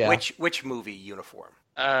 okay, so which movie uniform?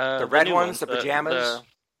 The red ones, the pajamas?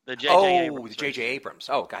 The J.J. Abrams. The J.J. Abrams.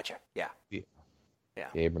 Oh, gotcha. Yeah. The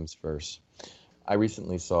Abrams verse. I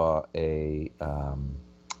recently saw a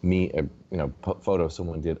photo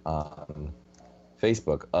someone did on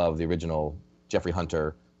Facebook of the original Jeffrey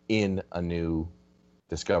Hunter in a new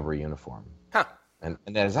Discovery uniform. Huh. And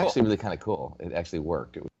that is actually really kind of cool. It actually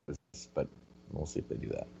worked. But we'll see if they do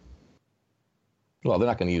that. Well, they're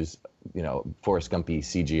not going to use, Forrest Gumpy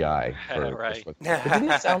CGI. Right. But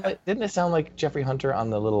didn't it sound like Jeffrey Hunter on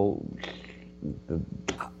the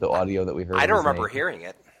audio that we heard? I don't remember hearing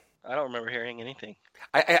it. I don't remember hearing anything.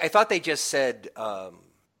 I thought they just said the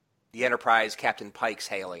Enterprise Captain Pike's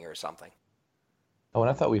hailing or something. Oh, and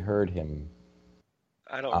I thought we heard him.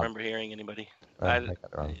 I don't remember hearing anybody. I got it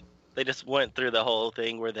wrong. They just went through the whole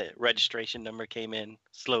thing where the registration number came in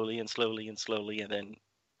slowly and slowly and slowly, and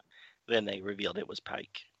then they revealed it was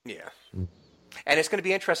Pike. Yeah. And it's going to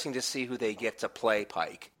be interesting to see who they get to play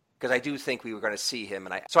Pike, because I do think we were going to see him,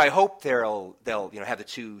 so I hope they'll have the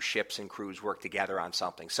 2 ships and crews work together on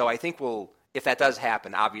something. So I think if that does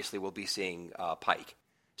happen, obviously we'll be seeing Pike.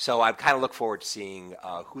 So I kind of look forward to seeing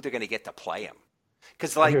who they're going to get to play him.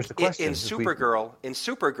 Because like in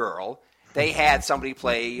Supergirl, they had somebody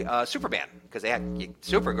play Superman because they had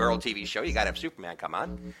Supergirl TV show. You got to have Superman come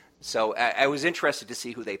on. So I was interested to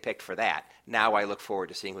see who they picked for that. Now I look forward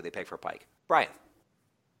to seeing who they pick for Pike. Brian.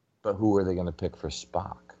 But who are they going to pick for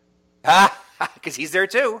Spock? Because he's there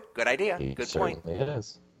too. Good idea. Good point. It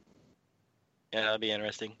is. Yeah, that'd be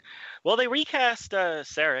interesting. Well, they recast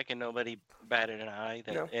Sarek, and nobody batted an eye.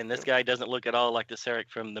 And this guy doesn't look at all like the Sarek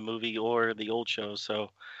from the movie or the old show.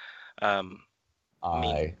 So,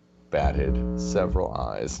 I batted several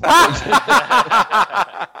eyes.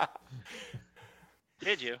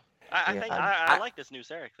 Did you? I think I like this new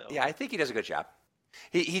Sarek though. Yeah, I think he does a good job.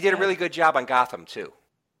 He did a really good job on Gotham too.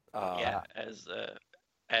 As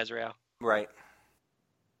Azrael. Right.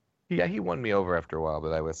 Yeah, he won me over after a while,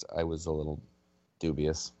 but I was a little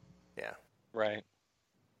dubious. Yeah. Right.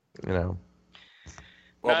 You know.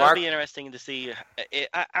 Well, it'll be interesting to see.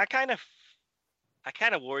 I kind of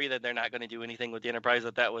worry that they're not going to do anything with the Enterprise.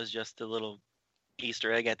 That was just a little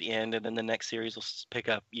Easter egg at the end, and then the next series will pick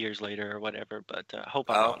up years later or whatever. But I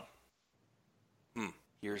hope I'm wrong.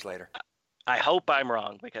 Years later. I hope I'm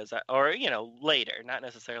wrong because, later, not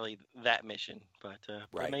necessarily that mission, but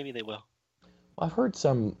maybe they will. Well,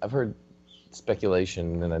 I've heard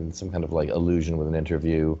speculation and then some kind of like allusion with an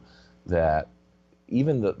interview that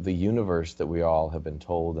even the universe that we all have been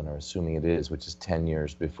told and are assuming it is, which is 10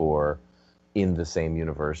 years before, in the same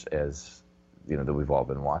universe as that we've all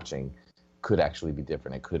been watching, could actually be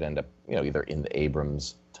different. It could end up either in the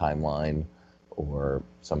Abrams timeline or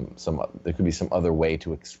there could be some other way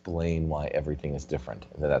to explain why everything is different,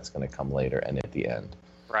 and that's going to come later and at the end.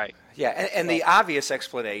 Right. Yeah, and the obvious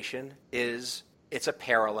explanation is it's a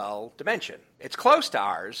parallel dimension. It's close to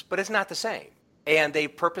ours, but it's not the same. And they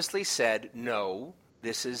purposely said, no,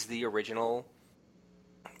 this is the original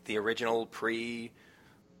pre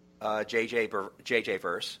JJ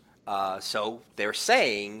verse. So they're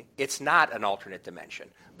saying it's not an alternate dimension.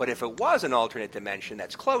 But if it was an alternate dimension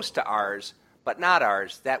that's close to ours but not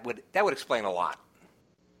ours, that would explain a lot.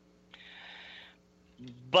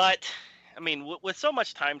 But I mean, with so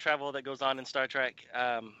much time travel that goes on in Star Trek,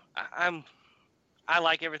 I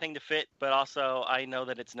like everything to fit, but also I know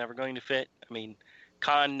that it's never going to fit. I mean,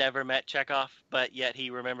 Khan never met Chekhov, but yet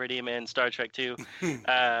he remembered him in Star Trek 2.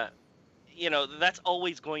 That's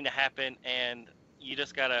always going to happen, and you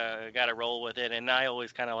just gotta roll with it. And I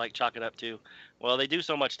always kind of like chalk it up to, well, they do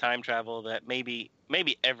so much time travel that maybe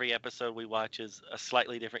every episode we watch is a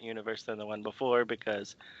slightly different universe than the one before,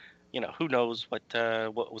 because who knows what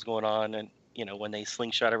was going on, and when they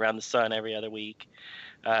slingshot around the sun every other week,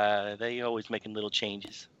 they always making little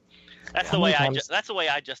changes. That's the way I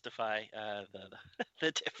justify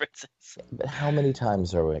the differences. But how many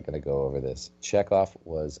times are we going to go over this? Chekhov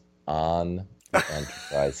was on the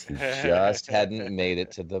Enterprise. He just hadn't made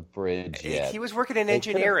it to the bridge yet. He was working in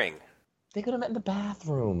engineering. They could have met in the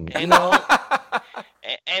bathroom. And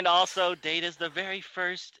also, Data's the very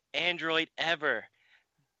first android ever.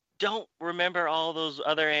 Don't remember all those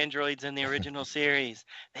other androids in the original series.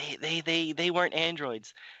 They weren't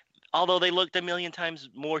androids, although they looked a million times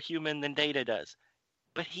more human than Data does.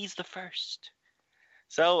 But he's the first.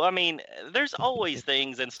 So, I mean, there's always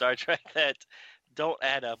things in Star Trek that don't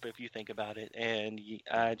add up if you think about it, and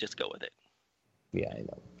I just go with it. Yeah, I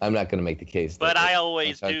know. I'm not going to make the case. But I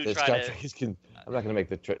always do try to. I'm not going to make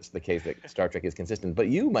the case that Star Trek is consistent. But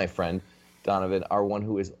you, my friend, Donovan, are one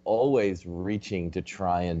who is always reaching to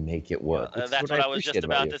try and make it work. That's what I was just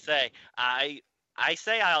about to say. I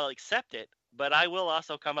say I'll accept it, but I will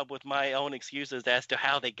also come up with my own excuses as to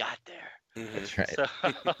how they got there. Mm-hmm. That's right.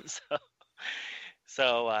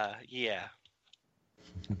 Yeah.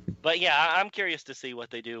 But yeah, I'm curious to see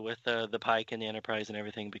what they do with the Pike and the Enterprise and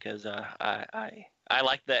everything, because I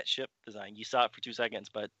like that ship design. You saw it for 2 seconds,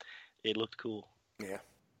 but it looked cool. Yeah.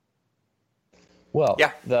 Well,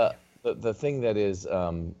 yeah. The thing that is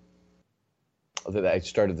that I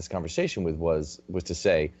started this conversation with was to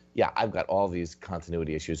say, yeah, I've got all these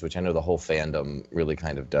continuity issues, which I know the whole fandom really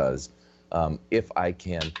kind of does. If I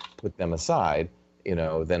can put them aside,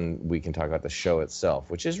 then we can talk about the show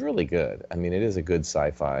itself, which is really good. I mean, it is a good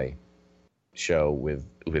sci-fi show with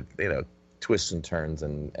twists and turns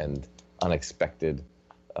and unexpected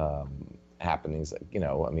happenings. I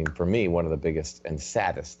mean, for me, one of the biggest and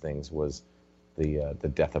saddest things was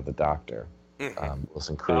the death of the Doctor,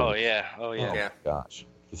 Wilson Cruz. Oh yeah. Oh gosh,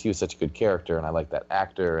 because he was such a good character, and I like that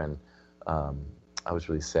actor, and I was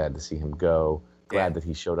really sad to see him go. Glad that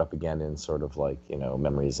he showed up again in sort of like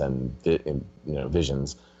memories and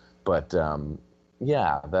visions, but that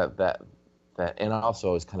and also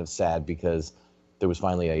I was kind of sad because there was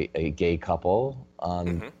finally a gay couple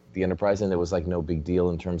on the Enterprise, and it was like no big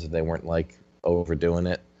deal in terms of they weren't like overdoing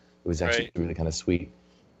it. It was actually really kind of sweet,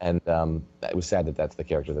 and it was sad that that's the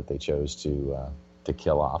character that they chose to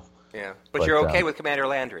kill off. Yeah, but you're okay with Commander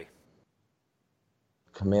Landry.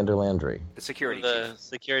 Commander Landry, the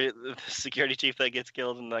security chief that gets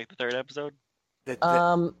killed in like the third episode. The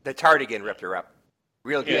Tardigan ripped her up,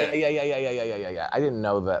 real good. Yeah. I didn't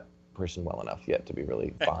know that person well enough yet to be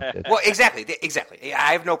really fond. Well, exactly.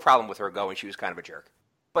 I have no problem with her going. She was kind of a jerk,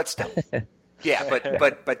 but still, yeah.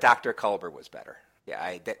 But Dr. Culber was better.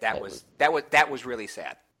 Yeah, that was really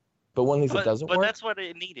sad. But one thing that doesn't work. But that's what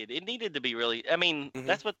it needed. It needed to be really. I mean,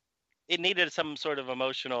 that's what it needed, some sort of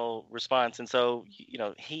emotional response. And so,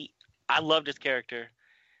 I loved his character,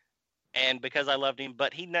 and because I loved him,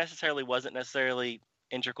 but he wasn't necessarily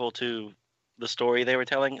integral to the story they were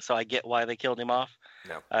telling. So I get why they killed him off.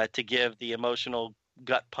 No. To give the emotional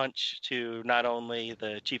gut punch to not only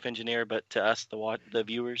the chief engineer but to us, the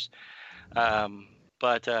viewers.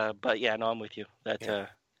 But yeah, no, I'm with you. That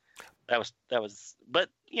was. But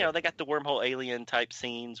they got the wormhole alien type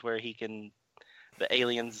scenes where the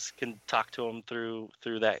aliens can talk to him through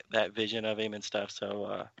that vision of him and stuff.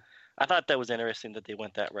 So I thought that was interesting that they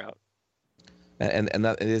went that route. And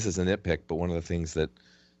this is a nitpick, but one of the things that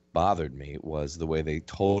bothered me was the way they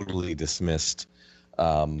totally dismissed,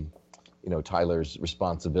 Tyler's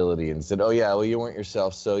responsibility and said, "Oh yeah, well you weren't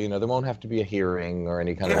yourself, so there won't have to be a hearing or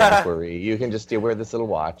any kind of inquiry. You can just wear this little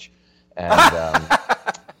watch, and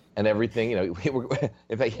and everything. In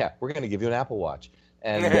fact, we're going to give you an Apple Watch,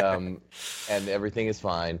 and everything is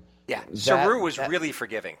fine." Yeah, Saru was really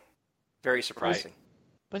forgiving, very surprising.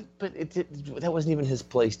 But that wasn't even his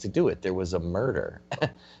place to do it. There was a murder,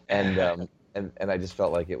 and I just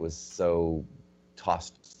felt like it was so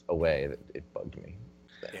tossed away that it bugged me.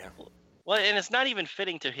 Yeah. Well, and it's not even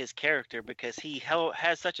fitting to his character because he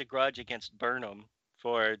has such a grudge against Burnham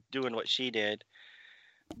for doing what she did.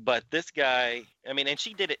 But this guy, and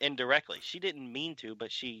she did it indirectly. She didn't mean to,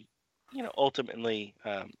 but she, ultimately,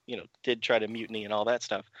 did try to mutiny and all that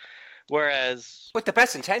stuff. Whereas with the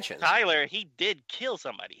best intentions, Tyler, he did kill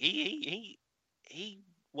somebody. He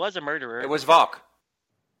was a murderer. It was Vok.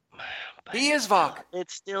 He is Vok.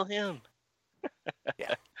 It's still him.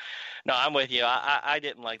 Yeah. No, I'm with you. I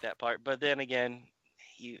didn't like that part, but then again,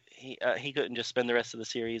 he couldn't just spend the rest of the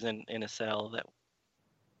series in a cell.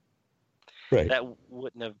 That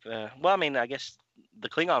wouldn't have. I guess the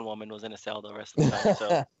Klingon woman was in a cell the rest of the time,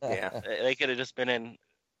 so yeah, they could have just been in,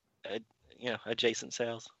 adjacent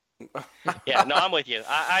cells. Yeah, no, I'm with you.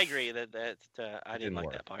 I agree that I didn't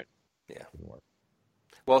like that part. Yeah.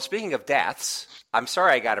 Well, speaking of deaths, I'm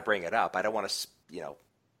sorry I got to bring it up. I don't want to,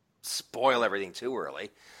 spoil everything too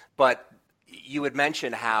early. But you had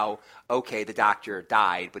mentioned how, the Doctor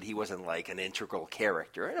died, but he wasn't like an integral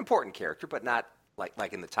character, an important character, but not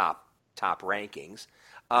like in the top rankings.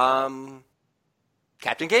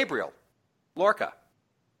 Captain Gabriel, Lorca.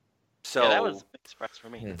 So that was a big surprise for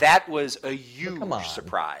me. That was a huge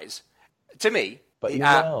surprise to me. But you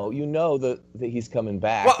know that he's coming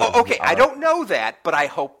back. Well, okay, I don't know that, but I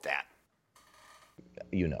hope that.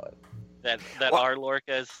 You know it. That our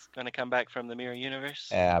Lorca is going to come back from the Mirror Universe?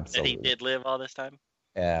 Absolutely. That he did live all this time?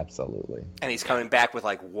 Absolutely. And he's coming back with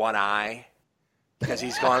like one eye because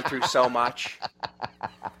he's gone through so much.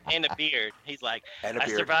 And a beard. He's like, I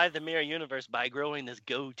survived the Mirror Universe by growing this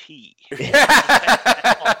goatee.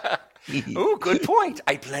 Ooh, good point.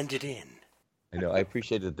 I blended in. I know. I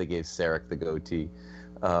appreciated that they gave Sarek the goatee.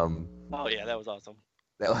 Oh yeah, that was awesome.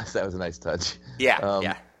 That was a nice touch. Yeah,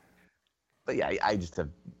 yeah. But yeah, I just have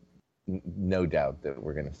no doubt that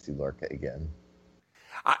we're going to see Lorca again.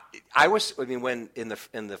 When in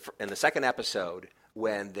the second episode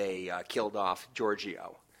when they killed off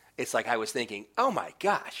Giorgio, it's like I was thinking, oh my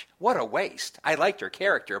gosh, what a waste. I liked her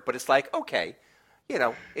character, but it's like, okay,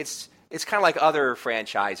 it's kind of like other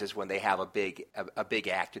franchises when they have a big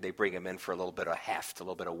actor, they bring him in for a little bit of heft, a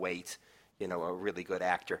little bit of weight, a really good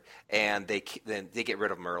actor, and they get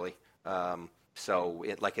rid of him early.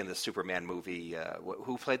 Like in the Superman movie,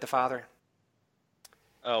 who played the father?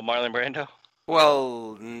 Oh, Marlon Brando.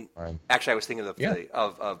 Well, actually, I was thinking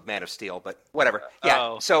of Man of Steel, but whatever.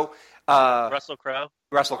 Yeah. So Russell Crowe.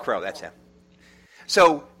 Russell Crowe, that's him.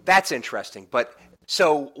 So that's interesting, but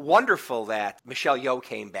so wonderful that Michelle Yeoh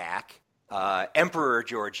came back. Emperor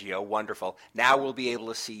Giorgio, wonderful. Now we'll be able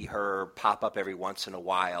to see her pop up every once in a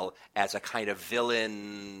while as a kind of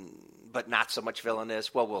villain, but not so much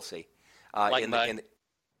villainous. Well, we'll see. Like Mud.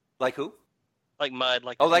 Like who? Like Mud.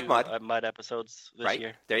 Like Mud. Mud episodes this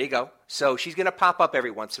year. There you go. So she's going to pop up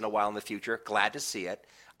every once in a while in the future. Glad to see it.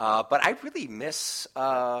 But I really miss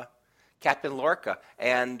Captain Lorca,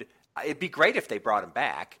 and it'd be great if they brought him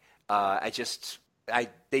back.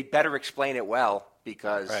 They better explain it well,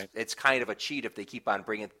 because it's kind of a cheat if they keep on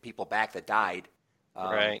bringing people back that died.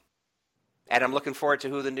 Right. And I'm looking forward to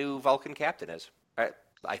who the new Vulcan captain is.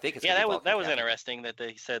 I think it's that was interesting that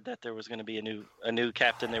they said that there was going to be a new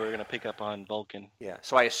captain they were going to pick up on Vulcan. Yeah,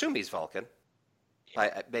 so I assume he's Vulcan.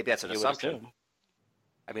 Maybe that's an assumption.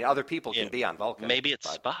 I mean, other people can be on Vulcan. Maybe it's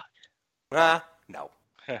Spock. No. No.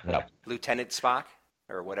 Lieutenant Spock,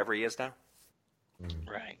 or whatever he is now.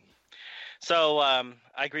 Right. So I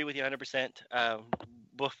agree with you 100%.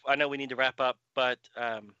 I know we need to wrap up, but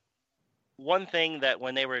one thing that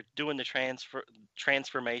when they were doing the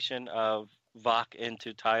transformation of Vok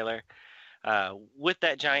into Tyler, with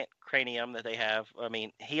that giant cranium that they have, I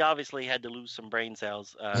mean, he obviously had to lose some brain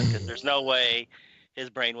cells, because there's no way his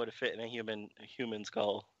brain would have fit in a human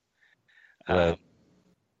skull. Right.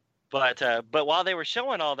 But while they were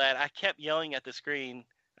showing all that, I kept yelling at the screen.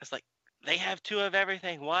 I was like, they have two of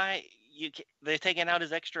everything. Why? They're taking out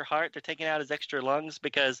his extra heart. They're taking out his extra lungs,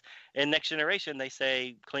 because in Next Generation, they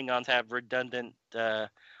say Klingons have redundant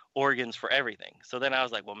organs for everything. So then I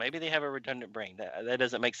was like, well, maybe they have a redundant brain. That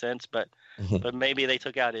doesn't make sense, but maybe they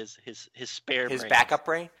took out his spare brain. His backup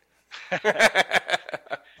brain?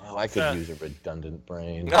 Oh, I could use a redundant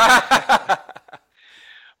brain.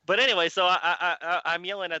 But anyway, so I'm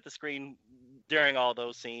yelling at the screen during all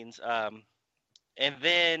those scenes. And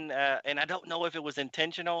then, and I don't know if it was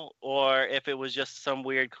intentional or if it was just some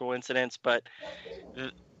weird coincidence, but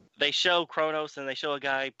they show Kronos and they show a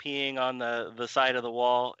guy peeing on the side of the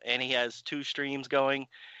wall, and he has two streams going.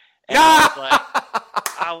 And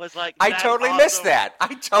I was like, I totally missed that.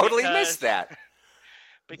 I totally missed that.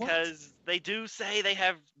 Because they do say they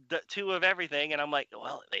have two of everything, and I'm like,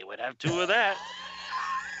 well, they would have two of that.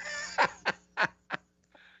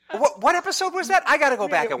 What episode was that? I got to go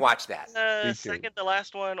back and watch that. Second to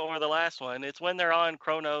last one or the last one. It's when they're on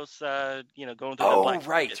Kronos, going through the black.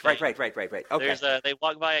 Right. Okay. They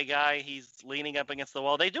walk by a guy. He's leaning up against the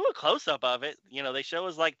wall. They do a close up of it. They show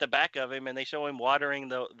us like the back of him, and they show him watering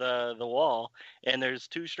the wall. And there's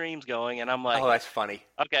two streams going, and I'm like, oh, that's funny.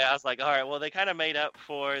 Okay, I was like, all right. Well, they kind of made up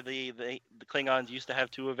for the Klingons used to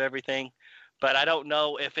have two of everything. But I don't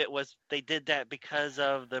know if they did that because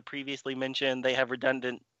of the previously mentioned they have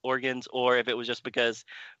redundant organs, or if it was just because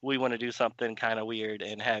we want to do something kind of weird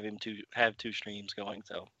and have him have two streams going.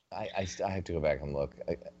 So I have to go back and look.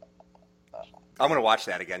 I'm going to watch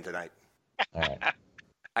that again tonight. All right.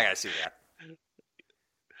 I got to see that.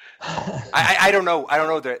 I don't know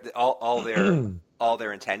all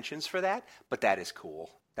their intentions for that, but that is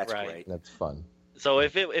cool. That's great. That's fun. So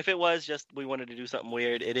if it was just we wanted to do something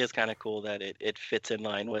weird, it is kind of cool that it fits in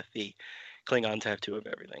line with the Klingons have two of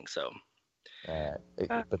everything. So,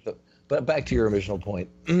 but back to your original point,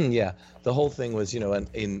 yeah, the whole thing was,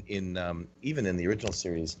 in even in the original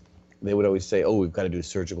series, they would always say, oh, we've got to do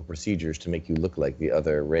surgical procedures to make you look like the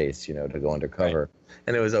other race, to go undercover,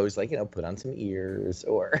 and it was always like, put on some ears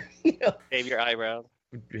or shave your eyebrows,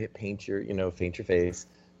 paint your face.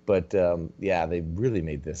 But they really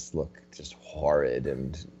made this look just horrid,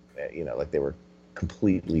 and like they were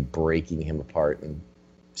completely breaking him apart and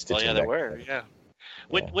stitching. Well, yeah, they were, yeah.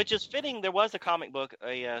 Which is fitting. There was a comic book,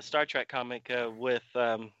 a Star Trek comic with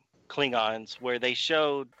Klingons, where they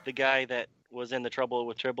showed the guy that was in the Trouble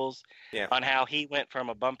with Tribbles on how he went from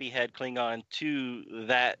a bumpy head Klingon to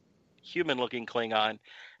that human-looking Klingon,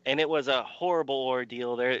 and it was a horrible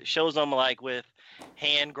ordeal. There it shows him like with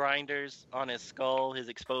hand grinders on his skull, his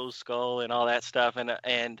exposed skull, and all that stuff,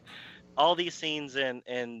 and all these scenes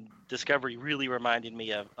in Discovery really reminded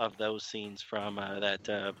me of those scenes from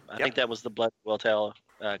that. I think that was the Blood Will Tell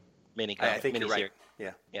mini. I think you're right.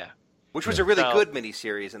 Yeah. Which was a really good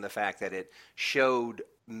miniseries in the fact that it showed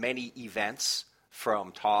many events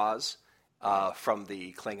from TOS from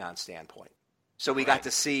the Klingon standpoint. So we got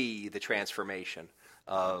to see the transformation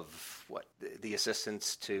of the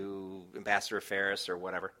assistants to Ambassador Ferris or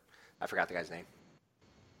whatever. I forgot the guy's name.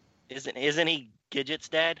 Isn't he Gidget's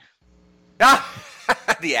dad?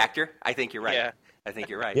 The actor. I think you're right. Yeah. I think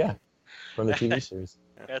you're right. Yeah, from the TV series.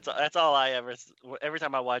 That's all I ever. Every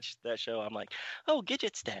time I watch that show, I'm like, oh,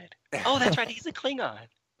 Gidget's dad. Oh, that's right. He's a Klingon.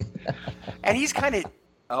 And he's kind of.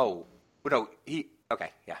 Oh no. Okay.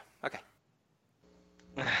 Yeah. Okay.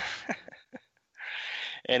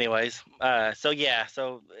 Anyways, so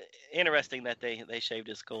interesting that they shaved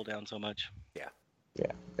his skull down so much. Yeah.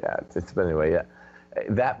 But anyway,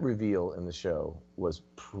 that reveal in the show was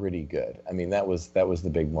pretty good. I mean, that was the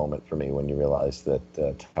big moment for me when you realized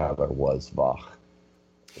that Tyler was Vok.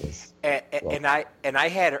 And I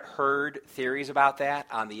had heard theories about that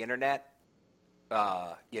on the internet,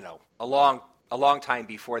 a long time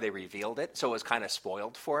before they revealed it, so it was kind of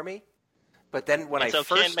spoiled for me. But then when so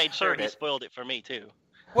first Ken made sure heard he it, spoiled it for me too.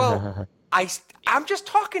 Well, I'm just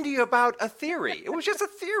talking to you about a theory. It was just a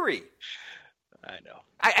theory. I know.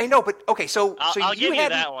 I know, but okay. So I'll give you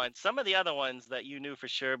that one. Some of the other ones that you knew for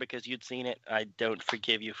sure because you'd seen it, I don't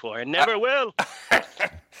forgive you for, and never will.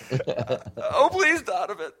 Oh, please,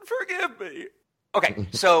 Donovan, forgive me. Okay,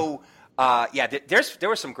 so there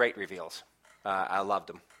were some great reveals. I loved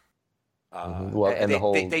them. Well,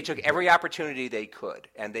 and they took every opportunity they could,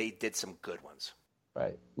 and they did some good ones.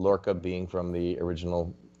 Right, Lorca being from the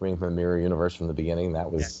original Ring from the Mirror universe from the beginning,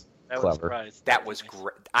 that was clever. That was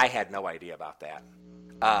great. I had no idea about that.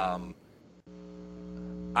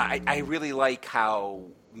 I really like how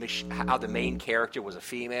the main character was a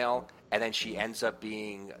female, and then she ends up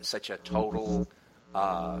being such a total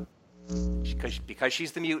because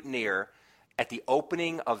she's the mutineer. At the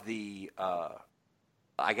opening of the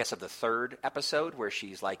I guess of the third episode, where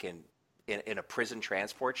she's like in a prison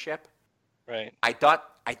transport ship. Right. I thought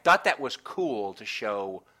that was cool to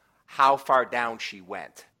show how far down she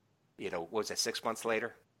went. What was it, 6 months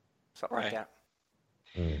later? Something like that.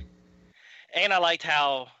 Mm. And I liked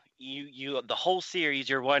how you the whole series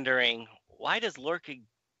you're wondering, why does Lorca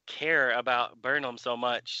care about Burnham so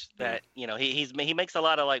much that he makes a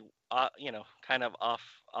lot of like kind of off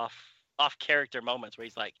character moments where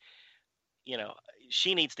he's like,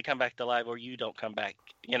 she needs to come back to life or you don't come back.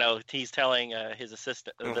 He's telling his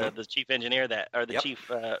assistant, the chief engineer that, or the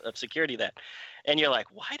chief of security that, and you're like,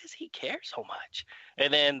 why does he care so much?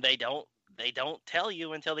 And then they don't tell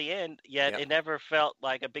you until the end, yet it never felt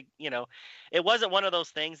like a big, it wasn't one of those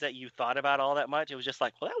things that you thought about all that much. It was just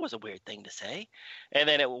like, well, that was a weird thing to say. And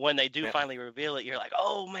then when they do finally reveal it, you're like,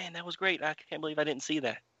 oh man, that was great. I can't believe I didn't see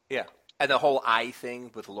that. Yeah. And the whole eye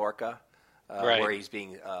thing with Lorca, where he's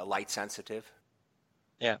being light sensitive.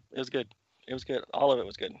 Yeah, it was good. It was good. All of it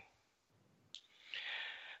was good.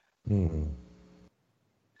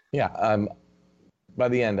 Yeah. By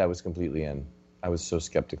the end, I was completely in. I was so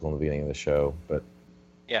skeptical in the beginning of the show, but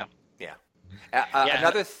yeah.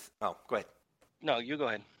 Another. Go ahead. No, you go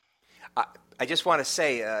ahead. I just want to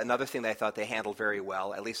say another thing that I thought they handled very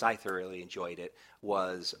well. At least I thoroughly enjoyed it.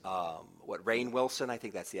 Was Rainn Wilson? I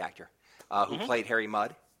think that's the actor who played Harry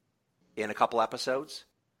Mudd in a couple episodes.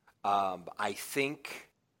 I think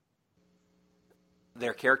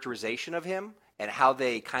their characterization of him and how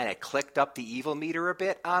they kind of clicked up the evil meter a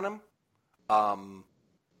bit on him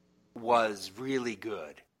was really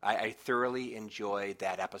good. I thoroughly enjoyed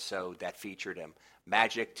that episode that featured him.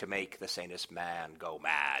 Magic to make the sanest man go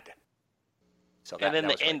mad. So and then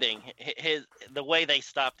the ending, the way they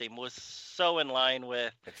stopped him was so in line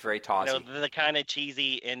with it's very Tawsy. The kind of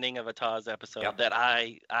cheesy ending of a Taz episode that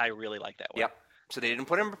I really like that one. Yep. So they didn't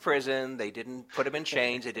put him in prison. They didn't put him in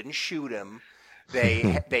chains. They didn't shoot him.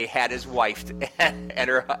 They had his wife and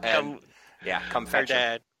her come fetch her him.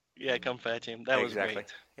 dad. Yeah, come fetch him. That was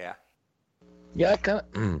great. Yeah. Yeah, I kind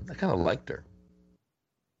of liked her.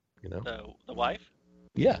 The wife.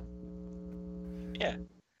 Yeah. Yeah.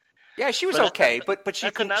 Yeah, she was okay, but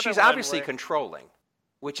she's obviously controlling,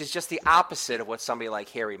 which is just the opposite of what somebody like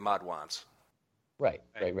Harry Mudd wants. Right.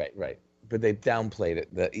 But they downplayed it.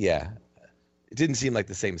 It didn't seem like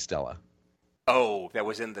the same Stella. Oh, that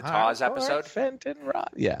was in the Taz episode? Fenton Rod.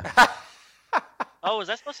 Yeah. Oh, is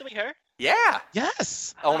that supposed to be her? Yeah.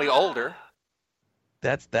 Yes. Only older.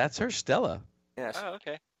 That's her Stella. Yes. Oh,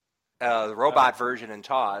 okay. The robot version in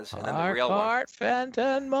Taz, and then the real one.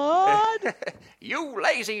 Fenton Mudd. You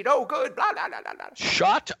lazy, no good, blah, blah, blah, blah.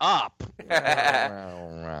 Shut up.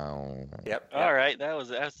 Yep. All right.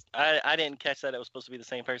 I didn't catch that it was supposed to be the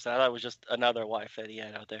same person. I thought it was just another wife that he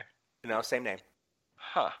had out there. No, same name.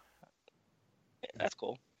 Huh. That's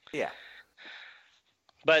cool. Yeah.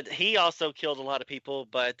 But he also killed a lot of people,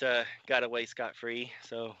 but got away scot-free.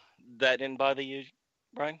 So that didn't bother you,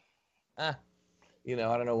 Brian? I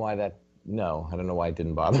don't know why that. No, I don't know why it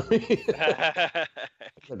didn't bother me. I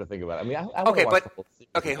have to think about it. I mean,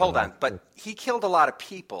 hold on. But he killed a lot of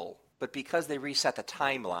people, but because they reset the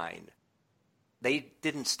timeline, they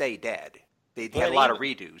didn't stay dead. They had a lot of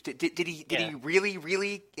redos. Did he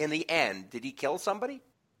really, in the end, did he kill somebody?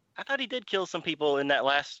 I thought he did kill some people in that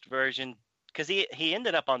last version because he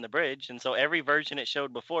ended up on the bridge, and so every version it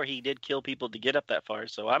showed before, he did kill people to get up that far.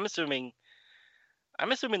 So I'm assuming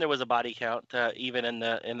there was a body count even in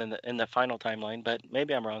the final timeline, but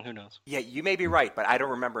maybe I'm wrong. Who knows? Yeah, you may be right, but I don't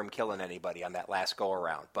remember him killing anybody on that last go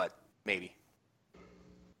around. But maybe.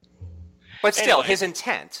 But still, anyway. His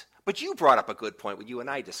intent. But you brought up a good point when you and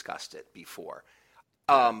I discussed it before.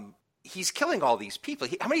 He's killing all these people.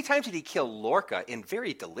 How many times did he kill Lorca in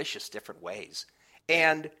very delicious different ways?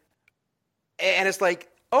 and it's like,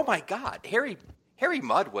 oh my God, Harry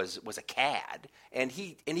Mudd was a cad, and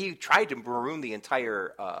he tried to maroon the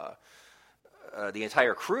entire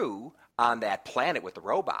crew on that planet with the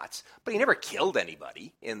robots, but he never killed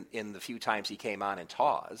anybody in the few times he came on in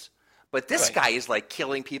TOS. But this guy is like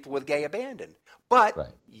killing people with gay abandon.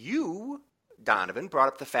 But you, Donovan, brought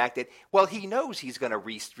up the fact that, well, he knows he's going to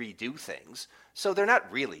redo things, so they're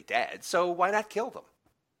not really dead, so why not kill them?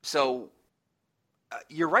 So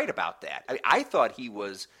you're right about that. I thought he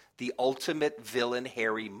was the ultimate villain,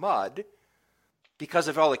 Harry Mudd, because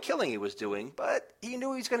of all the killing he was doing, but he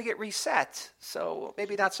knew he was going to get reset, so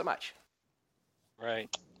maybe not so much.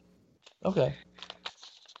 Right. Okay.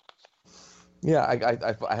 Yeah,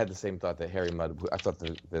 I had the same thought that Harry Mudd. I thought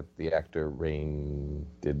that the actor Rain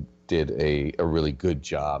did a really good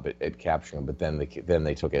job at capturing him, but then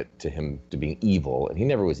they took it to him to being evil, and he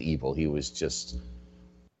never was evil. He was just,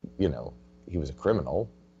 he was a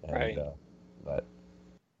criminal, and, right? But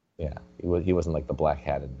yeah, he wasn't like the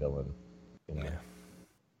black-hatted villain, Yeah.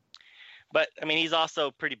 But I mean, he's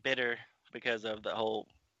also pretty bitter because of the whole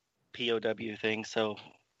POW thing. So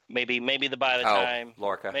maybe by the time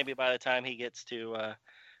Lorca. Maybe by the time he gets to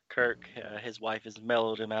Kirk, his wife has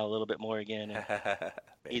mellowed him out a little bit more again, and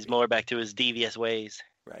he's more back to his devious ways.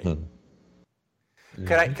 Right.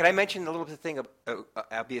 Could I mention a little bit of thing?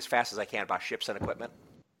 I'll be as fast as I can about ships and equipment.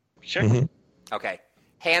 Sure. Mm-hmm. Okay.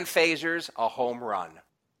 Hand phasers, a home run.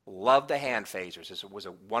 Love the hand phasers. This was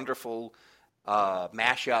a wonderful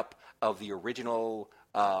mashup of the original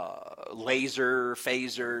laser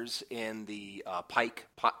phasers in the Pike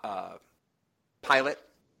pilot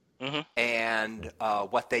and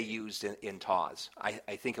what they used in TOS.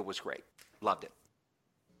 I think it was great. Loved it.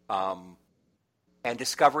 And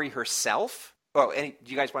Discovery herself. Oh, do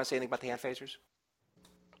you guys want to say anything about the hand phasers?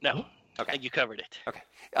 No. Okay. You covered it. Okay.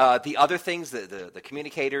 The other things, the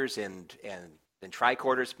communicators and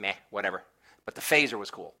tricorders, meh, whatever. But the phaser was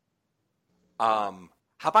cool.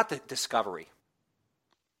 How about the Discovery?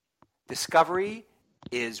 Discovery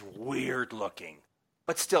is weird looking,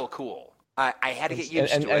 but still cool. I had to get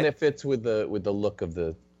used to it. And it fits with the look of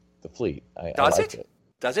the fleet. Does it?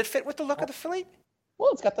 Does it fit with the look of the fleet?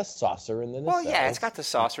 Well, it's got the saucer and the nacelles. Well, yeah, it's got the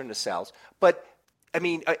saucer and the nacelles. But I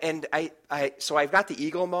mean, and so I've got the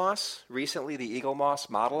Eagle Moss recently, the Eagle Moss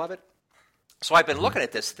model of it. So I've been looking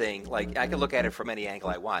at this thing, like I can look at it from any angle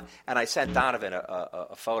I want, and I sent Donovan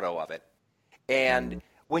a photo of it. And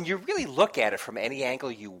when you really look at it from any angle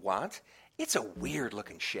you want, it's a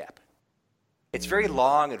weird-looking ship. It's very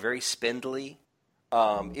long and very spindly.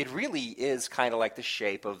 It really is kind of like the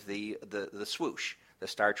shape of the swoosh, the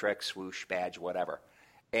Star Trek swoosh badge, whatever.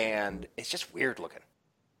 And it's just weird-looking.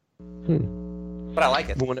 But I like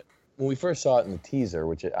it. When we first saw it in the teaser,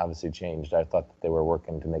 which it obviously changed, I thought that they were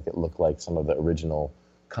working to make it look like some of the original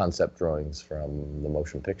concept drawings from the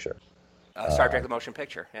motion picture. Star Trek: The Motion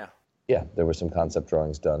Picture, yeah. Yeah, there were some concept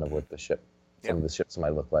drawings done of what the ship, some of the ships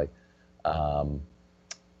might look like. And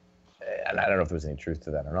I don't know if there was any truth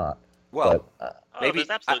to that or not. Well, maybe there's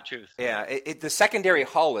absolute truth. Yeah, the secondary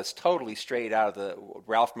hull is totally straight out of the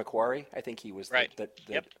Ralph McQuarrie. I think he was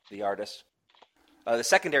the artist. The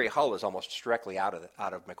secondary hull is almost directly out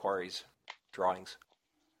of McQuarrie's drawings.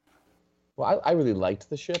 Well, I really liked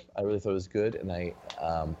the ship. I really thought it was good, and I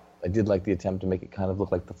did like the attempt to make it kind of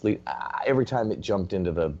look like the fleet. Every time it jumped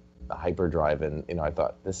into the hyperdrive, and I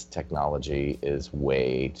thought this technology is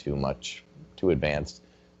way too advanced.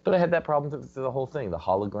 But I had that problem through the whole thing. The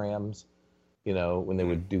holograms, when they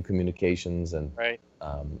would do communications, and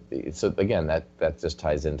so again, that just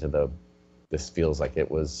ties into this feels like it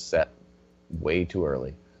was set way too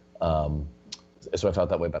early. So I felt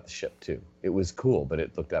that way about the ship too. It was cool, but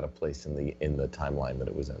it looked out of place in the timeline that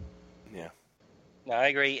it was in. Yeah. No, I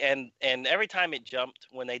agree. And every time it jumped,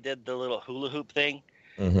 when they did the little hula hoop thing,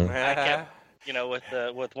 Mm-hmm. I kept,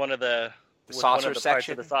 with one of the saucer parts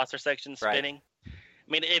section, of the saucer section spinning. Right.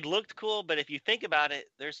 I mean, it looked cool, but if you think about it,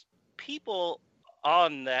 there's people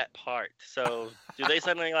on that part. So do they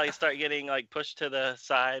suddenly start getting pushed to the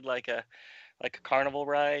side like a carnival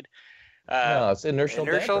ride? No, it's inertial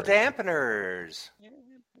dampeners.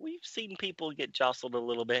 We've seen people get jostled a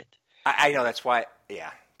little bit. I know, that's why.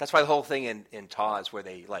 Yeah, that's why the whole thing in TOS, where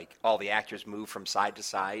they all the actors move from side to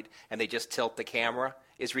side and they just tilt the camera,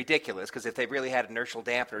 is ridiculous. Because if they really had inertial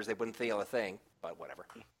dampeners, they wouldn't feel a thing. But whatever.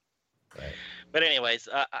 Right. But anyways,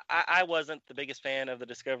 I wasn't the biggest fan of the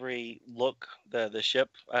Discovery look, the ship,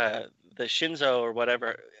 the Shinzo or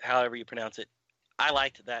whatever, however you pronounce it. I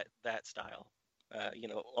liked that style.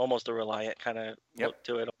 Almost a Reliant kind of look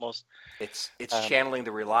to it, almost. It's channeling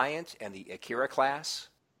the Reliant and the Akira class,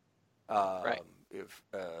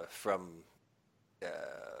 from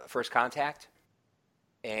First Contact,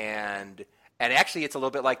 and actually it's a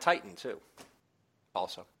little bit like Titan too.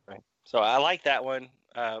 Also, right. So I like that one,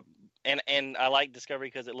 and I like Discovery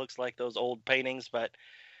because it looks like those old paintings, but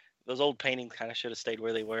those old paintings kind of should have stayed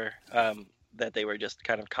where they were. That they were just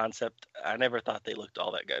kind of concept. I never thought they looked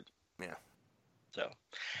all that good. Yeah. So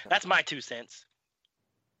that's my 2 cents.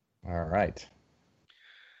 All right.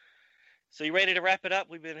 So you ready to wrap it up?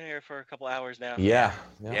 We've been here for a couple hours now. Yeah.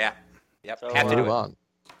 Yep. So, have to move on.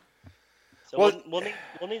 So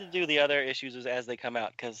we'll need to do the other issues as they come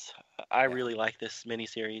out because I really like this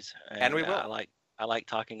miniseries, and we will. I like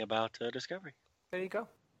talking about Discovery. There you go.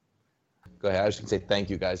 Go ahead. I was going to say thank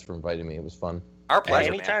you guys for inviting me. It was fun. Our pleasure.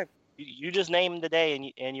 Anytime. Man. You just name the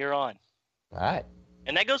day and you're on. All right.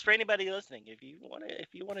 And that goes for anybody listening. If you want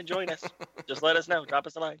to join us, just let us know. Drop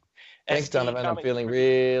us a line. Thanks, Donovan. I'm feeling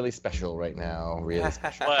really special right now. Really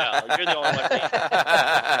special. Well, you're the only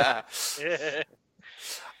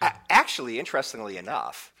one. Actually, interestingly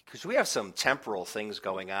enough, because we have some temporal things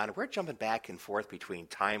going on, we're jumping back and forth between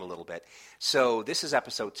time a little bit. So this is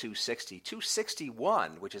episode 260.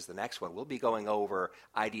 261, which is the next one, we'll be going over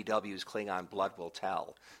IDW's Klingon Blood Will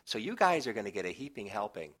Tell. So you guys are going to get a heaping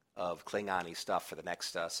helping of Klingon-y stuff for the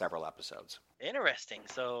next several episodes. Interesting.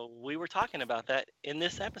 So we were talking about that in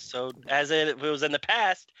this episode, as it was in the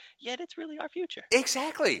past, yet it's really our future.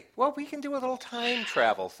 Exactly. Well, we can do a little time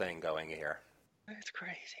travel thing going here. That's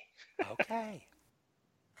crazy. Okay.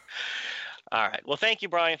 All right. Well, thank you,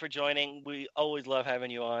 Brian, for joining. We always love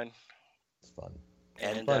having you on. It's fun.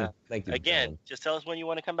 And thank you. Again, John. just tell us when you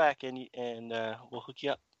want to come back, and we'll hook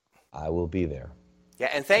you up. I will be there. Yeah,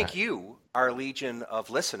 and thank you, our legion of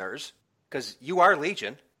listeners, because you are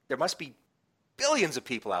legion. There must be billions of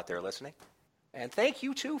people out there listening. And thank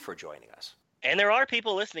you, too, for joining us. And there are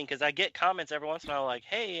people listening, because I get comments every once in a while like,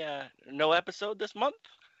 hey, no episode this month?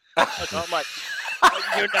 So I'm like,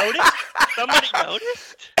 you noticed? Somebody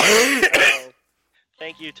noticed? So,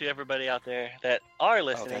 thank you to everybody out there that are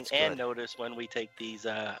listening and notice when we take these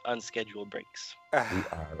unscheduled breaks. We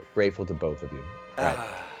are grateful to both of you. All right.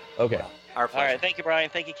 Okay. Our pleasure. All right. Thank you, Brian.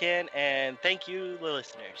 Thank you, Ken. And thank you, the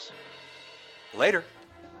listeners. Later.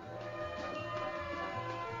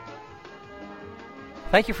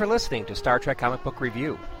 Thank you for listening to Star Trek Comic Book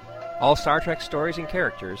Review. All Star Trek stories and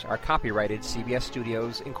characters are copyrighted CBS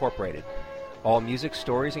Studios Incorporated. All music,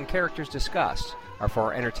 stories, and characters discussed are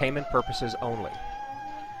for entertainment purposes only.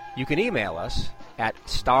 You can email us at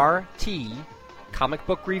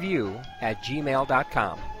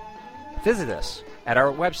startcomicbookreview@gmail.com. Visit us at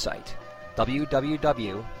our website,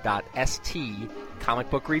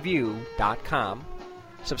 www.stcomicbookreview.com.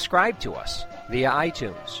 Subscribe to us via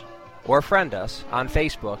iTunes, or friend us on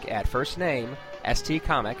Facebook at first name ST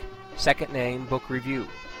Comic, second name Book Review.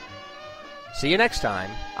 See you next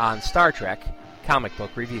time on Star Trek Comic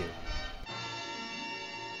Book Review.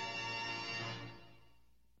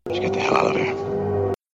 Get the hell